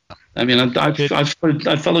it. Yeah. I mean,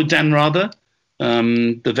 I followed Dan Rather,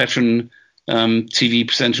 the veteran TV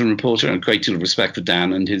presenter and reporter, and a great deal of respect for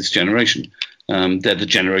Dan and his generation. They're the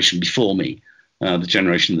generation before me, the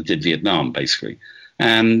generation that did Vietnam, basically.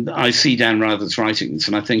 And I see Dan Rather's writings,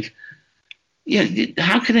 and I think,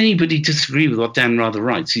 how can anybody disagree with what Dan Rather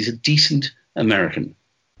writes? He's a decent American,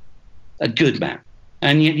 a good man,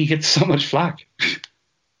 and yet he gets so much flack.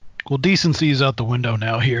 Well, decency is out the window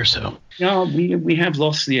now here, so. No, we have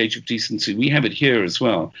lost the age of decency. We have it here as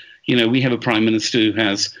well. We have a prime minister who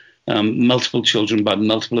has multiple children by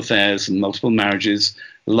multiple affairs and multiple marriages,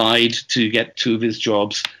 lied to get 2 of his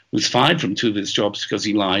jobs, was fired from 2 of his jobs because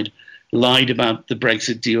he lied about the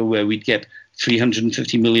Brexit deal where we'd get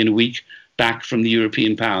 $350 million a week back from the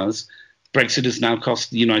European powers. Brexit has now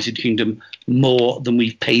cost the United Kingdom more than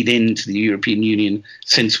we've paid into the European Union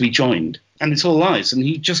since we joined. And it's all lies, and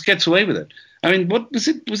he just gets away with it. I mean, what was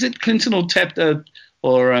it? Was it Clinton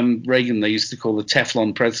or Reagan they used to call the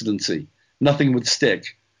Teflon presidency? Nothing would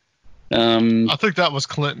stick. I think that was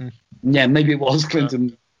Clinton. Yeah, maybe it was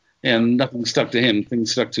Clinton. And nothing stuck to him.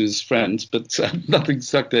 Things stuck to his friends, but nothing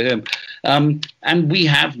stuck to him. And we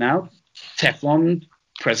have now Teflon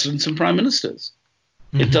presidents and prime ministers.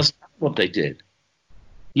 Mm-hmm. It doesn't matter what they did.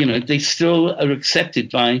 They still are accepted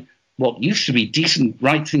by what used to be decent,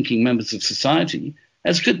 right-thinking members of society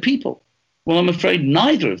as good people. Well, I'm afraid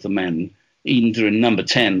neither of the men, either in Number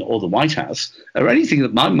 10 or the White House, are anything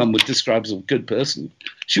that my mum would describe as a good person.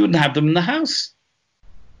 She wouldn't have them in the house.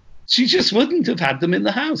 She just wouldn't have had them in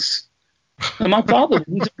the house. And my father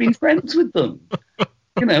wouldn't have been friends with them.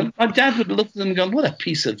 My dad would have looked at them and gone, what a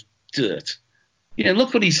piece of dirt.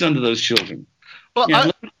 Look what he's done to those children. Well,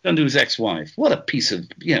 look what he's done to his ex-wife. What a piece of,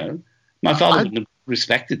 my father wouldn't have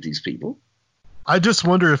respected these people. I just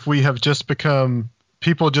wonder if we have just become,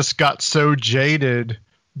 people just got so jaded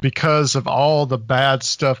because of all the bad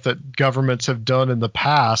stuff that governments have done in the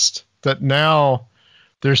past that now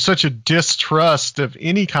there's such a distrust of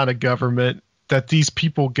any kind of government that these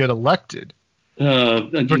people get elected.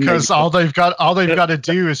 Because all they've got to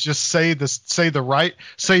do is just say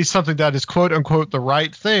something that is quote unquote the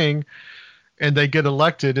right thing, and they get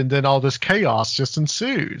elected, and then all this chaos just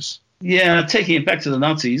ensues. Yeah, taking it back to the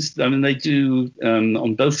Nazis, I mean, they do,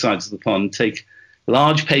 on both sides of the pond, take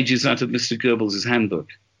large pages out of Mr. Goebbels' handbook.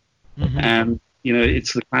 Mm-hmm. And,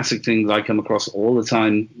 it's the classic thing that I come across all the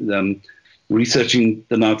time, researching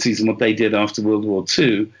the Nazis and what they did after World War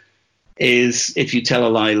II, is if you tell a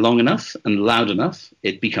lie long enough and loud enough,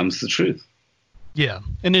 it becomes the truth. Yeah,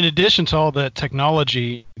 and in addition to all that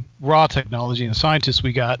technology, raw technology and scientists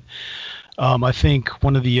we got, I think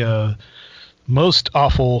one of the most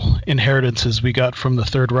awful inheritances we got from the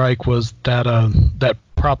Third Reich was that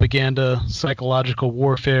propaganda, psychological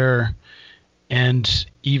warfare, and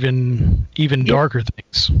even darker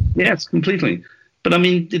things. Yes, completely. But I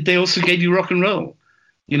mean, they also gave you rock and roll.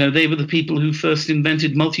 They were the people who first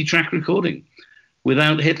invented multi-track recording.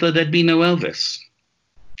 Without Hitler, there'd be no Elvis.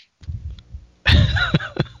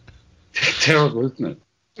 Terrible, isn't it?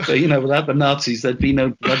 So, without the Nazis, there'd be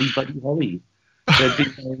no bloody Buddy Holly. There'd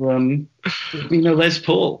be no Les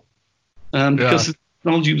Paul. Because the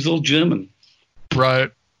technology was all German.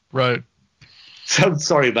 Right. So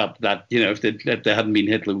sorry about that. If there hadn't been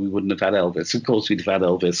Hitler, we wouldn't have had Elvis. Of course, we'd have had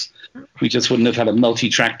Elvis. We just wouldn't have had a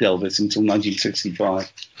multi-tracked Elvis until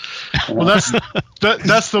 1965. Well, that's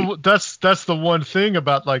the one thing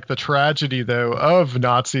about like the tragedy though of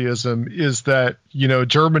Nazism is that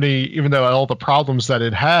Germany, even though all the problems that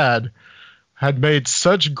it had made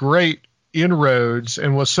such great inroads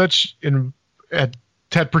and was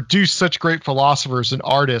had produced such great philosophers and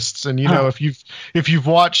artists. And, if you've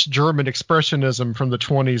watched German expressionism from the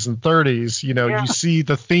 20s and 30s, you see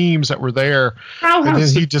the themes that were there. And then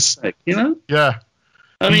he just, yeah.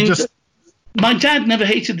 I mean, my dad never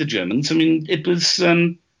hated the Germans. I mean, it was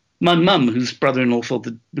my mum, whose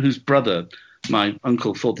brother, my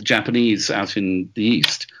uncle, fought the Japanese out in the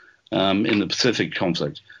East, in the Pacific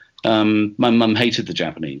conflict. My mum hated the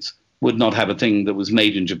Japanese, would not have a thing that was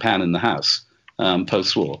made in Japan in the house.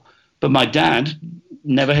 Post-war. But my dad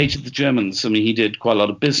never hated the Germans. I mean, he did quite a lot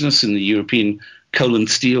of business in the European coal and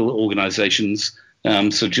steel organizations,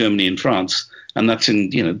 so Germany and France, and that's in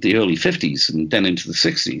the early 50s and then into the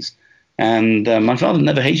 60s. And my father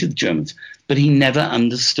never hated the Germans, but he never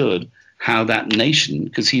understood how that nation,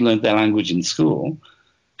 because he learned their language in school,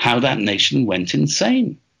 how that nation went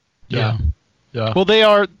insane. Yeah. Well, they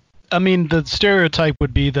are. I mean, the stereotype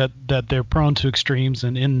would be that they're prone to extremes,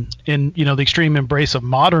 and in the extreme embrace of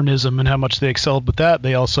modernism and how much they excelled with that,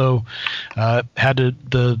 they also had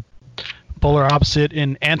the polar opposite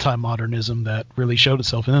in anti-modernism that really showed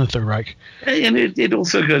itself in the Third Reich. And it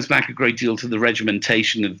also goes back a great deal to the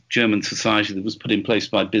regimentation of German society that was put in place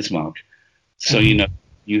by Bismarck. So,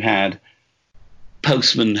 you had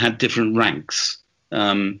postmen had different ranks.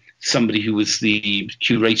 Somebody who was the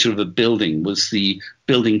curator of a building was the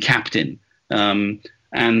building captain. And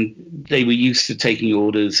they were used to taking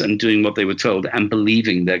orders and doing what they were told and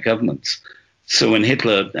believing their governments. So when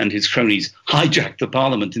Hitler and his cronies hijacked the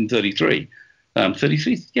parliament in 36, can't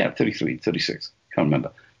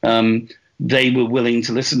remember. They were willing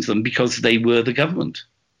to listen to them because they were the government.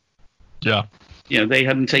 Yeah. They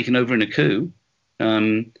hadn't taken over in a coup.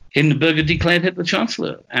 Hindenburg had declared Hitler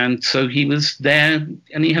Chancellor, and so he was there,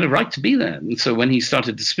 and he had a right to be there. And so when he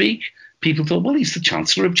started to speak, people thought, well, he's the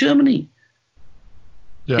Chancellor of Germany.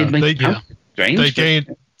 Yeah, they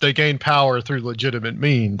gained power through legitimate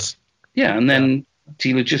means. Yeah, and then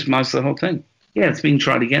he legitimized the whole thing. Yeah, it's been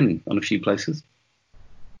tried again on a few places.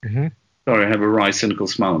 Mm-hmm. Sorry, I have a wry, cynical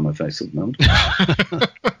smile on my face at the moment.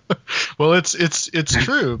 Well, it's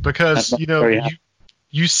true because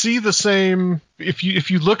you see the same if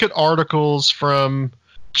you look at articles from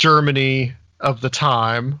Germany of the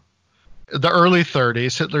time. The early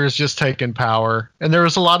 30s, Hitler has just taken power. And there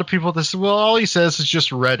was a lot of people that said, well, all he says is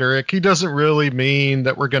just rhetoric. He doesn't really mean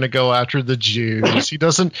that we're going to go after the Jews. He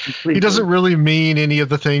doesn't really mean any of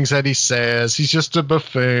the things that he says. He's just a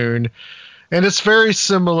buffoon. And it's very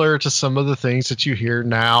similar to some of the things that you hear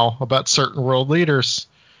now about certain world leaders.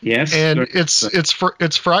 Yes. And it's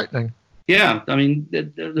frightening. Yeah. I mean,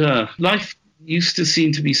 life used to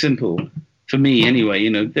seem to be simple for me anyway.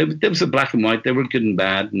 There was a black and white. There were good and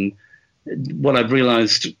bad. And what I've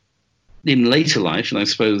realized in later life, and I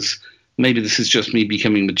suppose maybe this is just me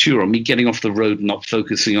becoming mature, or me getting off the road and not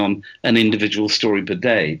focusing on an individual story per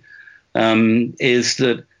day, is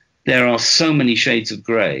that there are so many shades of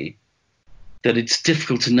grey that it's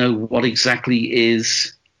difficult to know what exactly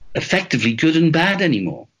is effectively good and bad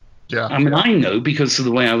anymore. Yeah. I mean, I know because of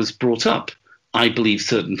the way I was brought up, I believe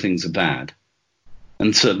certain things are bad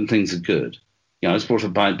and certain things are good. I was brought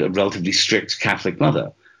up by a relatively strict Catholic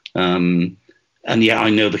mother. And yet I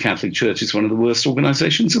know the Catholic Church is one of the worst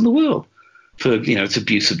organizations in the world for, its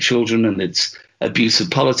abuse of children and its abuse of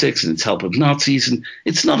politics and its help of Nazis. And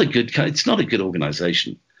it's not a good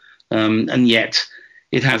organization. And yet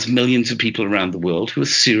it has millions of people around the world who are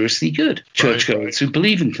seriously good, churchgoers who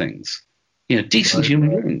believe in things, decent human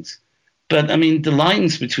beings. But I mean, the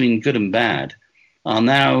lines between good and bad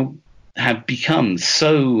have become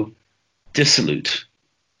so dissolute,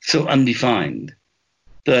 so undefined,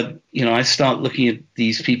 that, I start looking at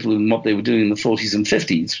these people and what they were doing in the 40s and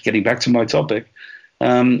 50s, getting back to my topic,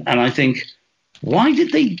 and I think, why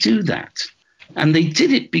did they do that? And they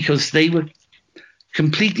did it because they were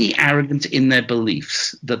completely arrogant in their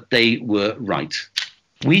beliefs that they were right.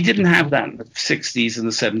 We didn't have that in the 60s and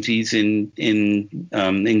the 70s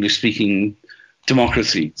in English-speaking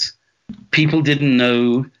democracies. People didn't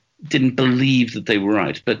believe that they were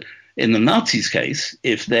right. But in the Nazis' case,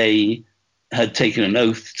 if they had taken an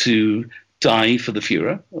oath to die for the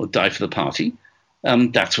Führer or die for the party,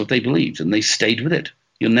 that's what they believed, and they stayed with it.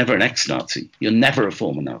 You're never an ex-Nazi. You're never a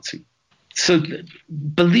former Nazi. So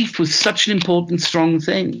belief was such an important, strong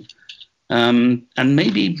thing. And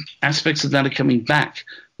maybe aspects of that are coming back,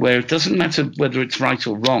 where it doesn't matter whether it's right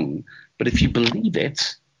or wrong, but if you believe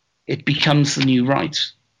it, it becomes the new right.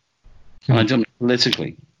 And I don't mean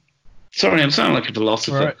politically. Sorry, I'm sounding like a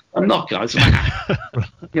philosopher. Right. I'm not, guys. I'm a hack.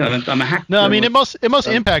 I'm a hack. No, I mean it must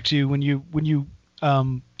impact you when you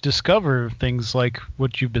discover things like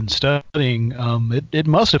what you've been studying. It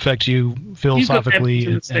must affect you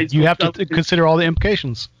philosophically. You have to consider all the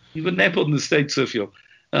implications. You've got an airport in the States, Sergio,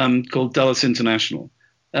 called Dulles International.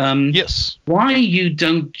 Yes. Why you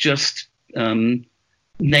don't just name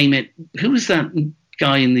it? Who was that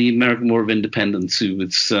guy in the American War of Independence who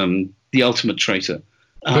was the ultimate traitor?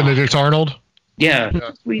 Benedict Arnold?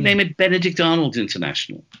 Yeah. We name it Benedict Arnold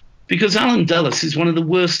International. Because Alan Dulles is one of the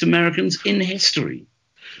worst Americans in history.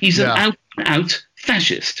 He's an out-and-out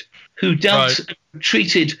fascist who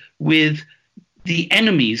treated with the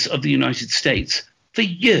enemies of the United States for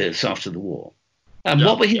years after the war. And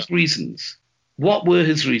what were his reasons? What were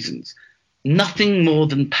his reasons? Nothing more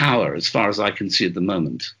than power, as far as I can see at the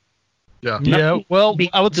moment. Yeah. Well,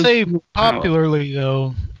 I would say popularly,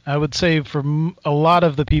 though, I would say for a lot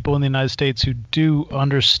of the people in the United States who do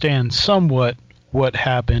understand somewhat what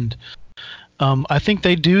happened, I think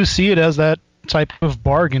they do see it as that type of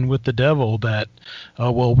bargain with the devil that,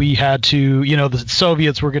 we had to, the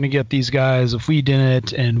Soviets were going to get these guys if we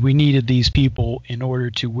didn't, and we needed these people in order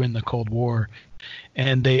to win the Cold War.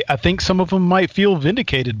 And I think some of them might feel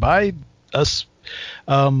vindicated by us,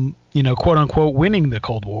 quote unquote, winning the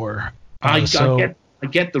Cold War. I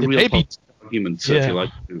get the real argument,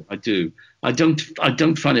 Sergio. I do. I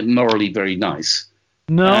don't find it morally very nice.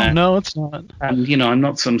 No, it's not. And I'm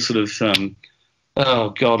not some sort of oh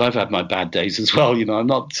God, I've had my bad days as well. I'm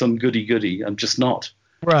not some goody. I'm just not.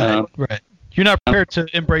 Right. You're not prepared to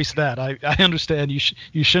embrace that. I understand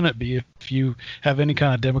you shouldn't be if you have any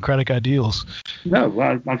kind of democratic ideals.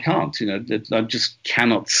 No, I can't. I just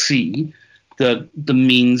cannot see that the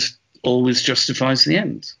means always justifies the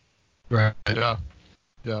end. Right.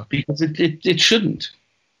 Yeah. Because it shouldn't.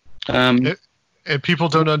 And people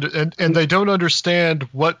don't and they don't understand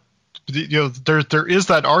what there is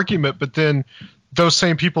that argument, but then those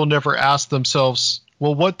same people never ask themselves,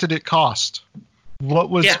 well, what did it cost? What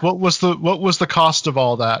was the cost of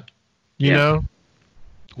all that? You know?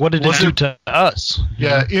 What did it do to us?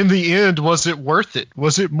 Yeah, in the end, was it worth it?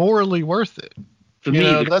 Was it morally worth it? For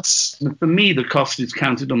me, the cost is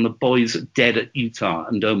counted on the boys dead at Utah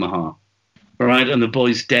and Omaha, right? And the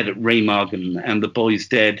boys dead at Remagen, and the boys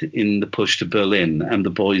dead in the push to Berlin, and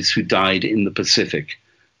the boys who died in the Pacific.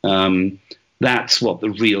 That's what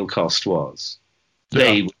the real cost was.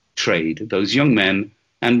 They would trade those young men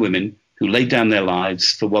and women who laid down their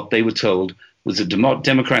lives for what they were told was a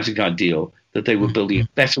democratic ideal, that they were building a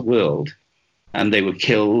better world, and they were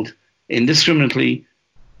killed indiscriminately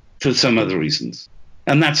for some other reasons.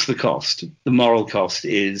 And that's the cost. The moral cost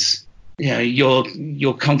is your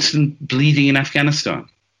constant bleeding in Afghanistan,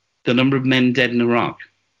 the number of men dead in Iraq.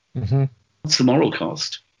 Mm-hmm. That's the moral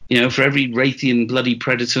cost. For every Raytheon bloody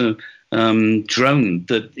Predator drone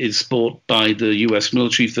that is bought by the US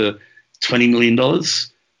military for $20 million,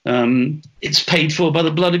 it's paid for by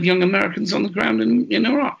the blood of young Americans on the ground in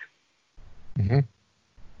Iraq. Mm-hmm.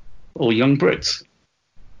 Or young Brits.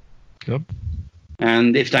 Yep.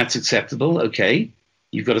 And if that's acceptable, okay,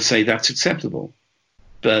 you've got to say that's acceptable.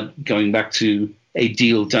 But going back to a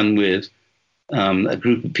deal done with a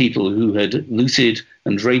group of people who had looted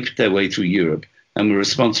and raped their way through Europe and were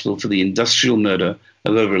responsible for the industrial murder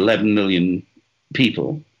of over 11 million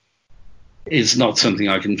people is not something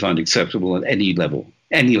I can find acceptable at any level.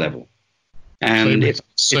 And if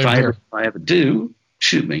I ever do,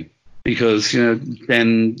 shoot me, because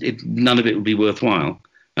then none of it would be worthwhile.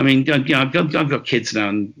 I mean, I've got kids now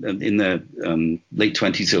in their late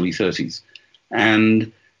 20s, early 30s,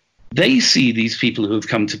 and they see these people who have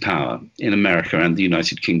come to power in America and the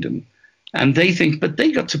United Kingdom, and they think, but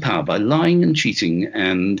they got to power by lying and cheating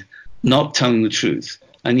and not telling the truth.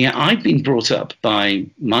 And yet I've been brought up by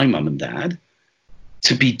my mum and dad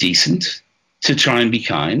to be decent, to try and be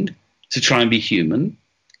kind, to try and be human.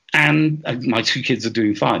 And my two kids are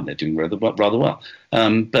doing fine. They're doing rather well.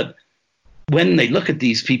 But when they look at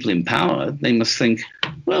these people in power, they must think,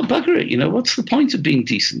 well, bugger it, what's the point of being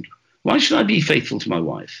decent? Why should I be faithful to my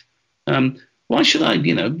wife? Why should I,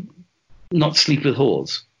 not sleep with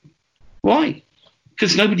whores? Why?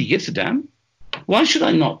 Because nobody gives a damn. Why should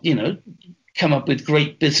I not, come up with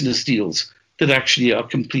great business deals that actually are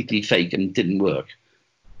completely fake and didn't work?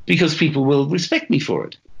 Because people will respect me for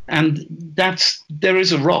it. And there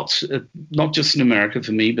is a rot, not just in America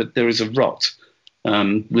for me, but there is a rot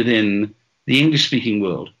within the English-speaking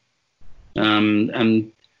world.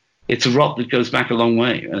 And it's a rot that goes back a long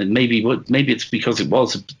way. And maybe it's because it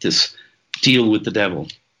was this deal with the devil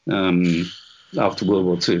after World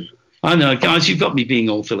War II. I know, guys, you've got me being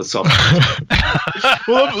all philosophical.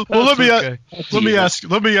 well, let me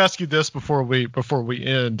ask you this before we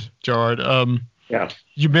end, Gerard. Yeah.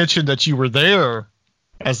 You mentioned that you were there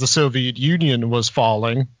as the Soviet Union was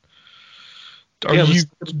falling. Do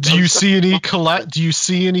you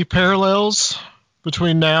see any parallels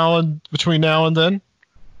between now and then?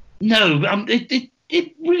 No,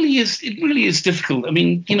 it really is difficult. I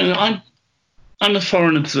mean, I'm a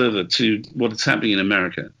foreign observer to what is happening in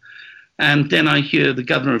America. And then I hear the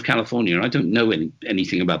governor of California. I don't know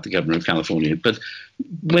anything about the governor of California, but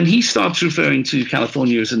when he starts referring to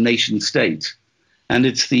California as a nation state, and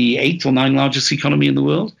it's the 8th or 9th largest economy in the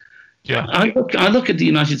world, I look at the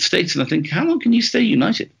United States and I think, how long can you stay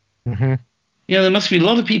united? Mm-hmm. There must be a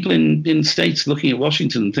lot of people in states looking at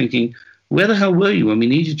Washington and thinking, where the hell were you when we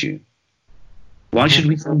needed you? Why should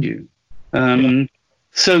we fund you?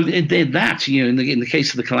 So that, in the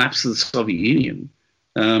case of the collapse of the Soviet Union,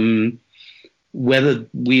 whether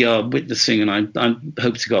we are witnessing, and I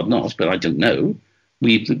hope to God not, but I don't know,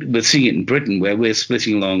 we're seeing it in Britain where we're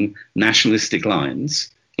splitting along nationalistic lines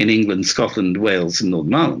in England, Scotland, Wales, and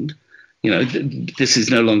Northern Ireland. This is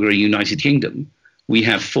no longer a United Kingdom. We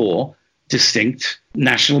have 4 distinct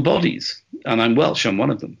national bodies, and I'm Welsh, I'm one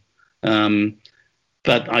of them.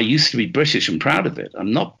 But I used to be British and proud of it.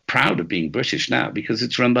 I'm not proud of being British now because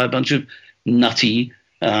it's run by a bunch of nutty,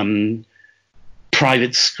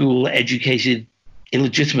 private school educated,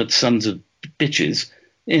 illegitimate sons of bitches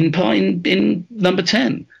in number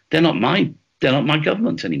 10. They're not my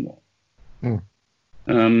government anymore.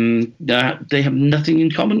 They have nothing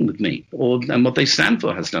in common with me, and what they stand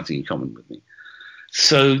for has nothing in common with me.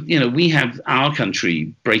 So, we have our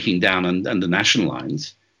country breaking down under national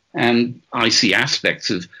lines, and I see aspects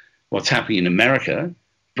of what's happening in America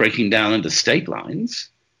breaking down under state lines,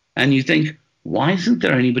 and you think, why isn't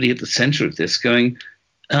there anybody at the center of this going,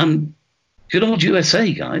 good old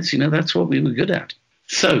USA, guys, that's what we were good at.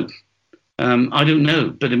 So, I don't know,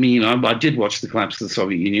 but I did watch the collapse of the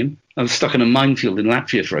Soviet Union. I was stuck in a minefield in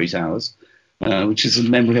Latvia for 8 hours, which is a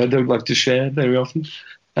memory I don't like to share very often.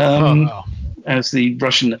 As the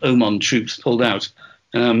Russian OMON troops pulled out,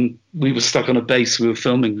 we were stuck on a base. We were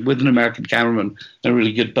filming with an American cameraman, a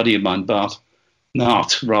really good buddy of mine,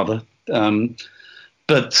 Nart, rather.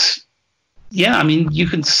 But yeah, you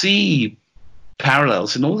can see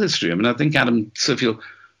parallels in all history. I think Adam Serffiel,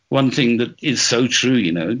 one thing that is so true,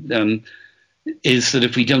 is that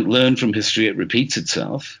if we don't learn from history, it repeats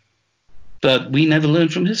itself. But we never learn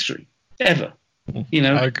from history, ever.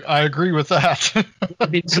 I agree with that.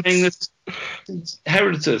 I've been saying this since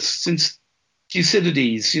Herodotus, since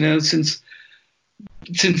Thucydides, since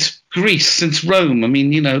Greece, since Rome.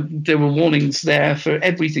 There were warnings there for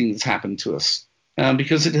everything that's happened to us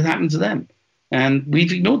because it had happened to them. And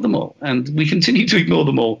we've ignored them all. And we continue to ignore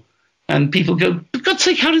them all. And people go, for God's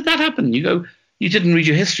sake, how did that happen? You go, you didn't read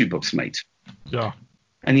your history books, mate. Yeah.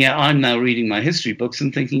 And yet I'm now reading my history books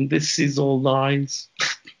and thinking, this is all lies.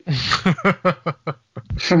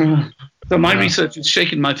 So my research has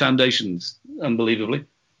shaken my foundations, unbelievably.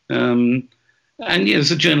 And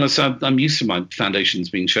as a journalist, I'm used to my foundations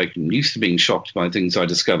being shaken. I'm used to being shocked by things I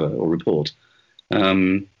discover or report.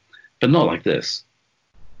 But not like this.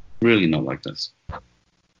 Really not like this.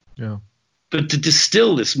 Yeah. But to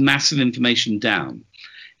distill this massive information down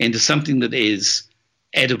into something that is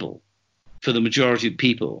edible for the majority of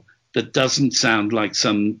people, that doesn't sound like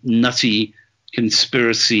some nutty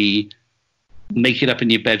conspiracy, make it up in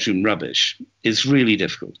your bedroom rubbish, is really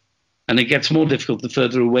difficult. And it gets more difficult the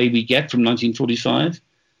further away we get from 1945,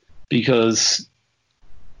 because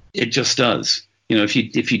it just does. If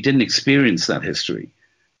you didn't experience that history,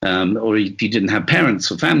 or if you didn't have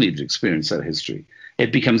parents or family that experienced that history,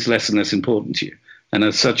 it becomes less and less important to you. And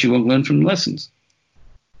as such, you won't learn from the lessons.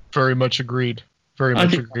 Very much agreed. Very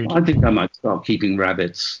much agreed. I think I might start keeping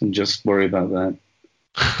rabbits and just worry about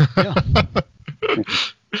that.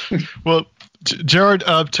 Well, Jared,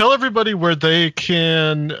 tell everybody where they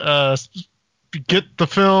can get the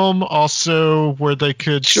film, also where they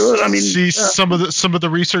could see some of the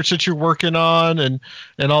research that you're working on and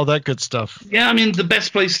all that good stuff. Yeah, the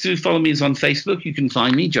best place to follow me is on Facebook. You can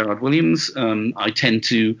find me, Gerard Williams. I tend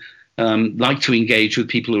to like to engage with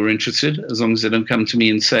people who are interested, as long as they don't come to me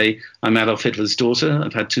and say, I'm Adolf Hitler's daughter.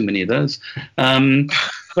 I've had too many of those.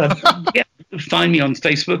 But yeah, find me on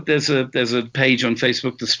Facebook. There's a page on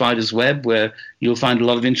Facebook, The Spider's Web, where you'll find a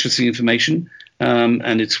lot of interesting information.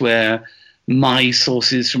 And it's where my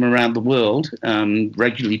sources from around the world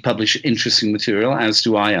regularly publish interesting material, as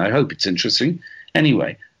do I. I hope it's interesting.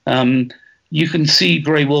 Anyway, you can see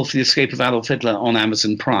Grey Wolf, The Escape of Adolf Hitler on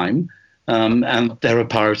Amazon Prime. And there are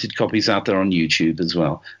pirated copies out there on YouTube as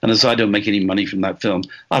well. And as I don't make any money from that film,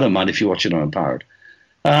 I don't mind if you watch it on a pirate.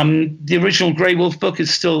 The original Grey Wolf book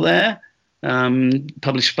is still there,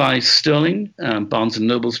 published by Sterling, Barnes &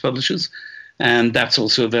 Noble's publishers. And that's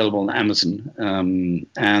also available on Amazon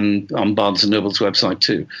and on Barnes & Noble's website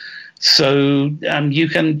too. So you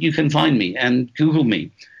can find me and Google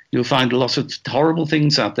me. You'll find a lot of horrible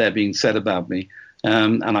things out there being said about me.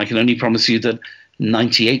 And I can only promise you that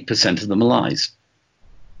 98% of them are lies.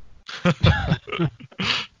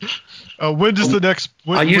 When does the next?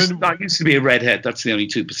 I used to be a redhead. That's the only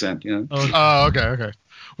 2%. Oh, okay.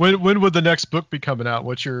 When would the next book be coming out?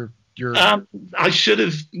 What's your? I should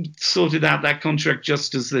have sorted out that contract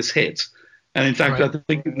just as this hit, and in fact, right.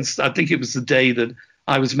 I think it was the day that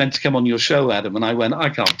I was meant to come on your show, Adam, and I went, I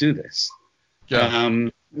can't do this. Yeah.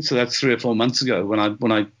 So that's 3 or 4 months ago when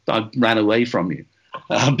I ran away from you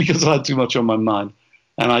because I had too much on my mind.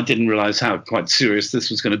 And I didn't realize how quite serious this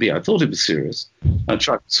was going to be. I thought it was serious. I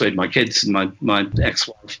tried to persuade my kids and my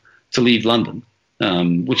ex-wife to leave London,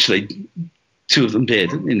 which 2 of them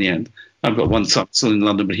did in the end. I've got one son still in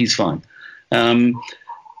London, but he's fine.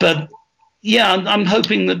 But yeah, I'm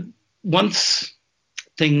hoping that once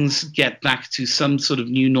things get back to some sort of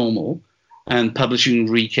new normal and publishing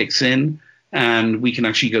re-kicks in and we can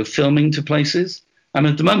actually go filming to places, I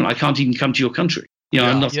mean, at the moment, I can't even come to your country.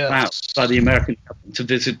 I'm not Yes. allowed by the American government to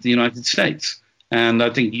visit the United States. And I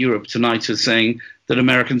think Europe tonight is saying that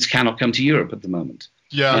Americans cannot come to Europe at the moment.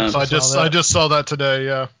 Yeah, I just saw that today.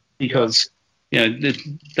 Yeah, because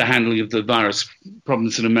the handling of the virus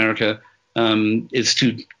problems in America is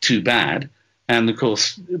too bad. And of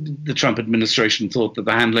course, the Trump administration thought that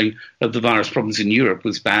the handling of the virus problems in Europe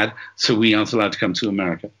was bad, so we aren't allowed to come to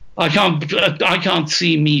America. I can't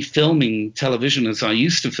see me filming television as I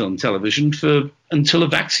used to film television until a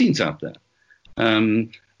vaccine's out there.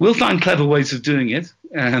 We'll find clever ways of doing it,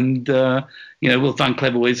 and we'll find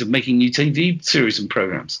clever ways of making new TV series and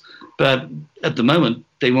programs. But at the moment,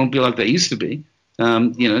 they won't be like they used to be.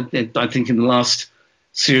 I think in the last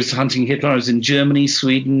series of Hunting Hitler, I was in Germany,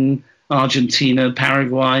 Sweden, Argentina,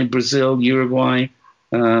 Paraguay, Brazil, Uruguay.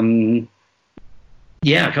 I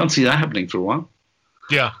can't see that happening for a while.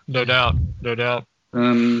 Yeah, no doubt.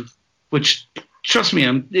 Which, trust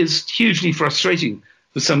me, is hugely frustrating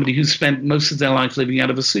for somebody who's spent most of their life living out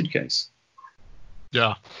of a suitcase.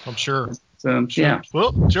 Yeah, I'm sure. Yeah.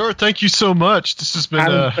 Well, Jared, thank you so much. This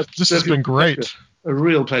has been great. A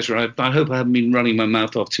real pleasure. I hope I haven't been running my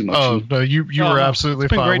mouth off too much. Oh no, you were absolutely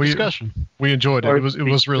it's been fine. Great discussion. We enjoyed it. It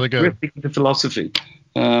was really good. The philosophy.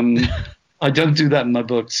 I don't do that in my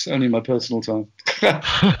books. Only in my personal time.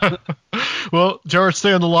 Well, Jared,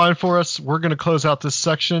 stay on the line for us. We're going to close out this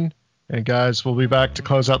section, and guys, we'll be back to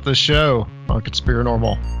close out this show on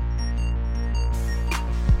Conspiranormal.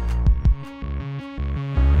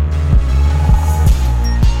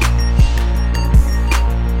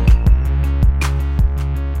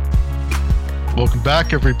 Welcome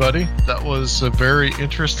back, everybody. That was a very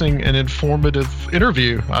interesting and informative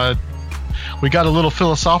interview. We got a little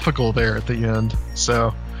philosophical there at the end,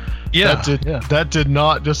 so that did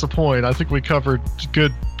not disappoint. I think we covered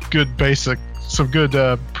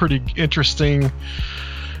some pretty interesting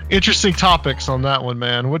topics on that one,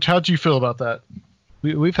 man. How'd you feel about that?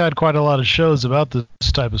 We've had quite a lot of shows about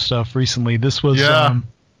this type of stuff recently. This was and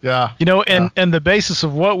the basis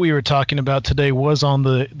of what we were talking about today was on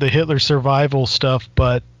the Hitler survival stuff,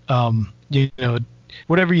 but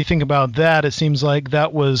whatever you think about that, it seems like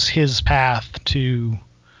that was his path to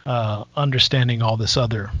understanding all this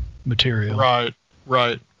other material.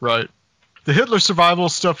 Right. The Hitler survival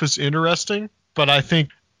stuff is interesting, but I think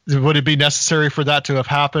would it be necessary for that to have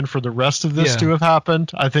happened, for the rest of this to have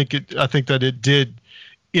happened? I think that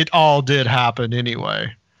it all did happen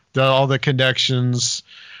anyway. All the connections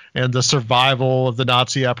and the survival of the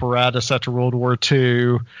Nazi apparatus after World War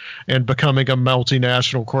II and becoming a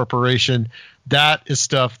multinational corporation, that is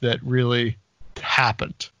stuff that really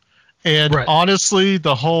happened. And honestly,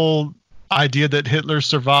 the whole idea that Hitler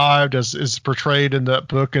survived, as is portrayed in that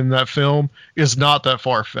book and that film, is not that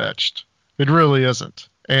far-fetched. It really isn't.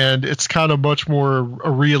 And it's kind of much more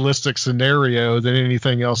a realistic scenario than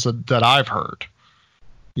anything else that I've heard.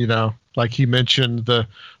 Like he mentioned the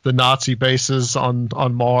Nazi bases on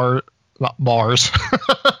Mars,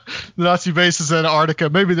 the Nazi bases in Antarctica.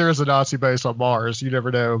 Maybe there is a Nazi base on Mars. You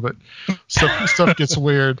never know, but stuff gets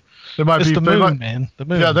weird. There might be the moon, man. The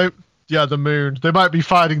moon. The moon. They might be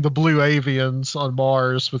fighting the blue avians on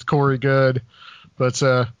Mars with Corey Goode, but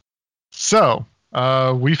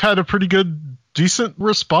we've had a pretty decent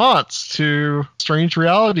response to Strange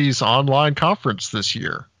Realities online conference this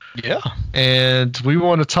year. Yeah. And we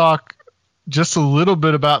want to talk just a little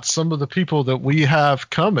bit about some of the people that we have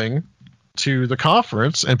coming to the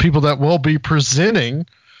conference and people that will be presenting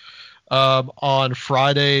on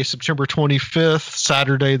Friday, September 25th,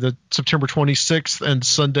 Saturday, September 26th, and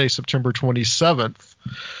Sunday, September 27th.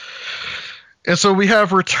 And so we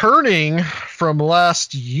have returning from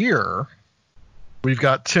last year, we've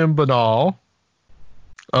got Tim Binnall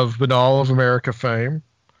of Binnall of America fame,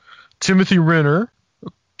 Timothy Renner,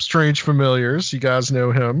 Strange Familiars, you guys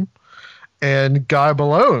know him, and Guy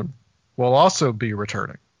Malone will also be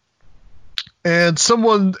returning. And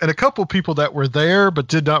a couple people that were there but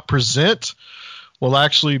did not present will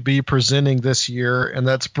actually be presenting this year, and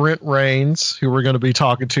that's Brent Rains, who we're going to be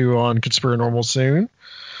talking to on Conspiranormal soon,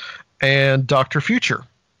 and Dr. Future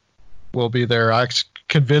will be there. I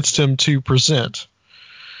convinced him to present.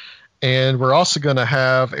 And we're also going to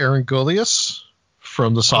have Aaron Gullius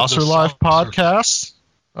from the Saucer Life podcast.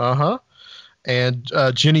 And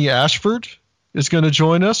Jenny Ashford is going to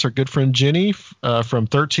join us, our good friend Jenny from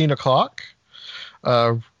 13 O'Clock.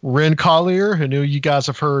 Ren Collier, who you guys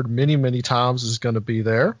have heard many, many times, is going to be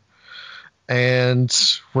there. And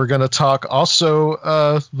we're going to talk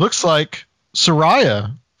also, looks like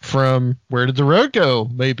Soraya from Where Did the Road Go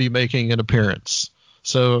may be making an appearance.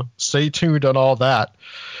 So stay tuned on all that.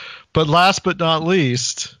 But last but not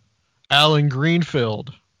least, Alan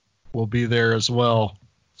Greenfield will be there as well.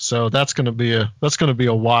 So that's going to be a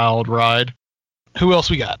wild ride. Who else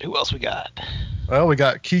we got? Well, we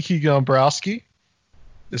got Kiki Gombrowski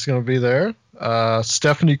is going to be there.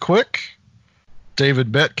 Stephanie Quick,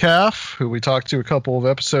 David Metcalf, who we talked to a couple of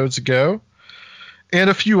episodes ago, and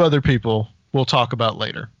a few other people we'll talk about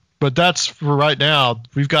later. But that's for right now.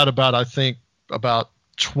 We've got about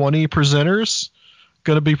 20 presenters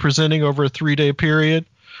going to be presenting over a 3-day period.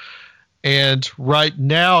 And right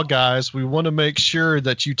now, guys, we want to make sure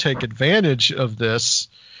that you take advantage of this,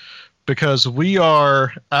 because we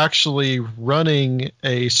are actually running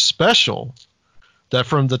a special that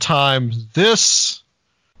from the time this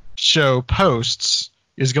show posts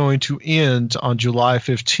is going to end on July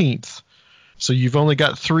 15th. So you've only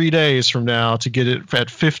got 3 days from now to get it at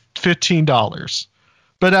 $15.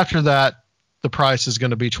 But after that, the price is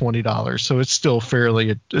going to be $20. So it's still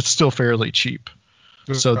fairly cheap.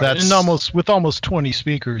 So that's with almost 20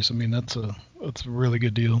 speakers. I mean, that's a really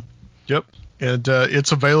good deal. Yep. And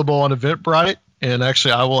it's available on Eventbrite. And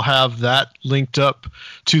actually, I will have that linked up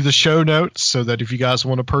to the show notes so that if you guys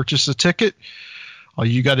want to purchase a ticket, all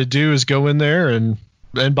you got to do is go in there and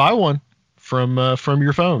buy one from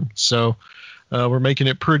your phone. So we're making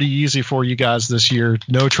it pretty easy for you guys this year.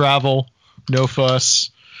 No travel, no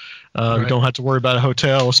fuss. Right. You don't have to worry about a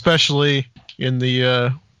hotel, especially in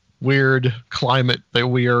the weird climate that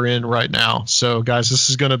we are in right now. So, guys, this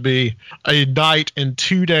is going to be a night and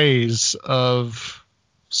 2 days of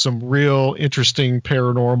some real interesting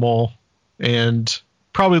paranormal and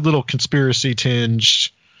probably a little conspiracy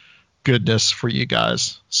tinged goodness for you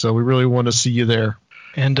guys. So we really want to see you there.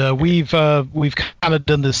 And we've kind of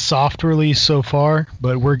done this soft release so far,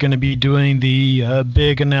 but we're going to be doing the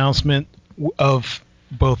big announcement of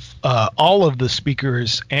both all of the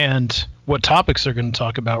speakers and what topics they're going to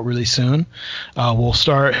talk about really soon. We'll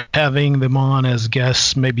start having them on as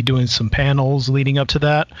guests, maybe doing some panels leading up to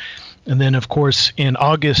that. And then, of course, in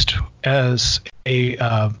August, as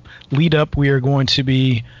a lead up, we are going to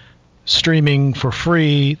be streaming for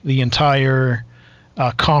free the entire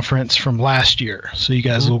conference from last year. So you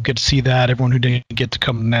guys will get to see that, everyone who didn't get to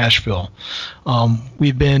come to Nashville.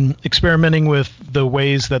 We've been experimenting with the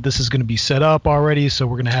ways that this is going to be set up already. So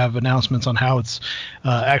we're going to have announcements on how it's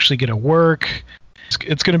actually going to work.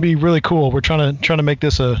 It's going to be really cool. We're trying to make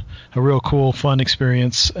this a real cool, fun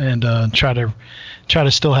experience, and try to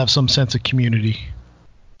still have some sense of community.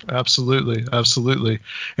 Absolutely.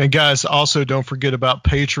 And guys, also don't forget about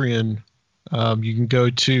Patreon. You can go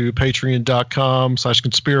to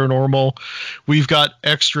patreon.com/conspiranormal. We've got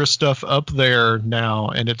extra stuff up there now,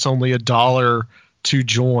 and it's only $1 to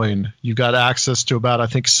join. You got access to about, I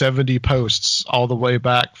think, 70 posts all the way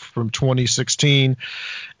back from 2016.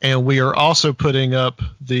 And we are also putting up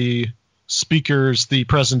the speakers, the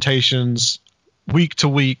presentations week to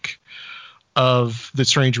week of the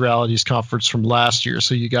Strange Realities Conference from last year.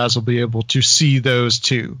 So you guys will be able to see those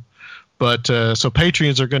too. But so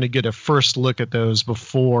Patreons are going to get a first look at those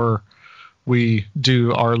before we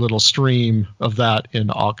do our little stream of that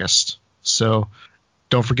in August. So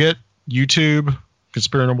don't forget, YouTube,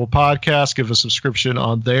 Conspiranormal Podcast, give a subscription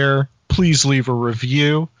on there. Please leave a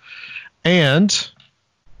review. And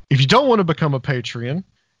if you don't want to become a Patreon,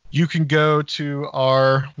 you can go to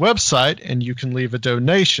our website and you can leave a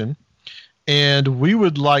donation. And we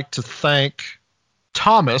would like to thank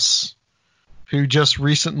Thomas, who just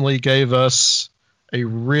recently gave us a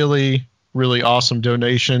really, really awesome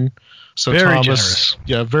donation. So very Thomas, generous.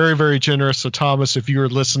 Yeah, very, very generous. So Thomas, if you are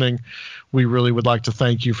listening, we really would like to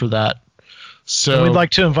thank you for that. So and we'd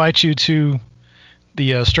like to invite you to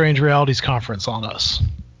the Strange Realities Conference on us.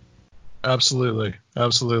 Absolutely. All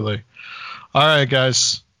right,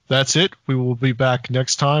 guys, that's it. We will be back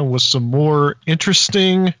next time with some more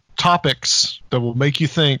interesting topics that will make you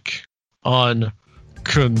think on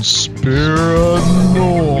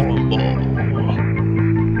Conspiranormal.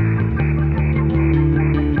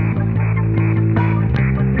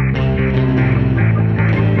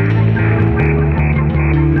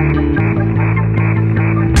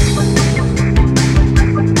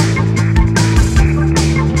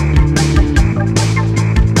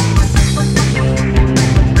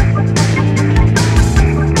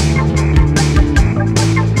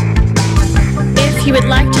 If you would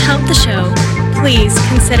like to help the show, please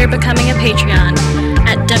consider becoming a Patreon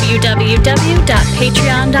at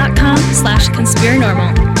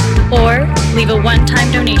www.patreon.com/conspiranormal or leave a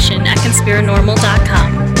one-time donation at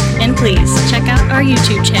conspiranormal.com. And please check out our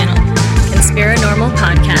YouTube channel, Conspiranormal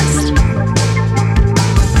Podcast.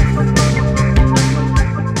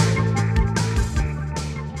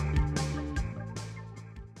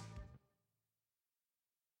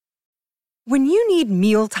 When you need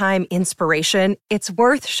mealtime inspiration, it's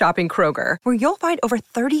worth shopping Kroger, where you'll find over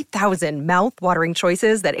 30,000 mouth-watering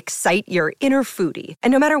choices that excite your inner foodie.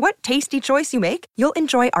 And no matter what tasty choice you make, you'll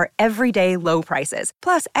enjoy our everyday low prices,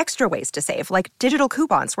 plus extra ways to save, like digital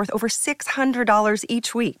coupons worth over $600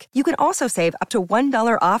 each week. You can also save up to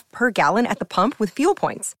 $1 off per gallon at the pump with fuel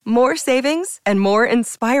points. More savings and more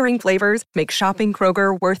inspiring flavors make shopping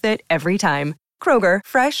Kroger worth it every time. Kroger,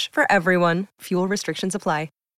 fresh for everyone. Fuel restrictions apply.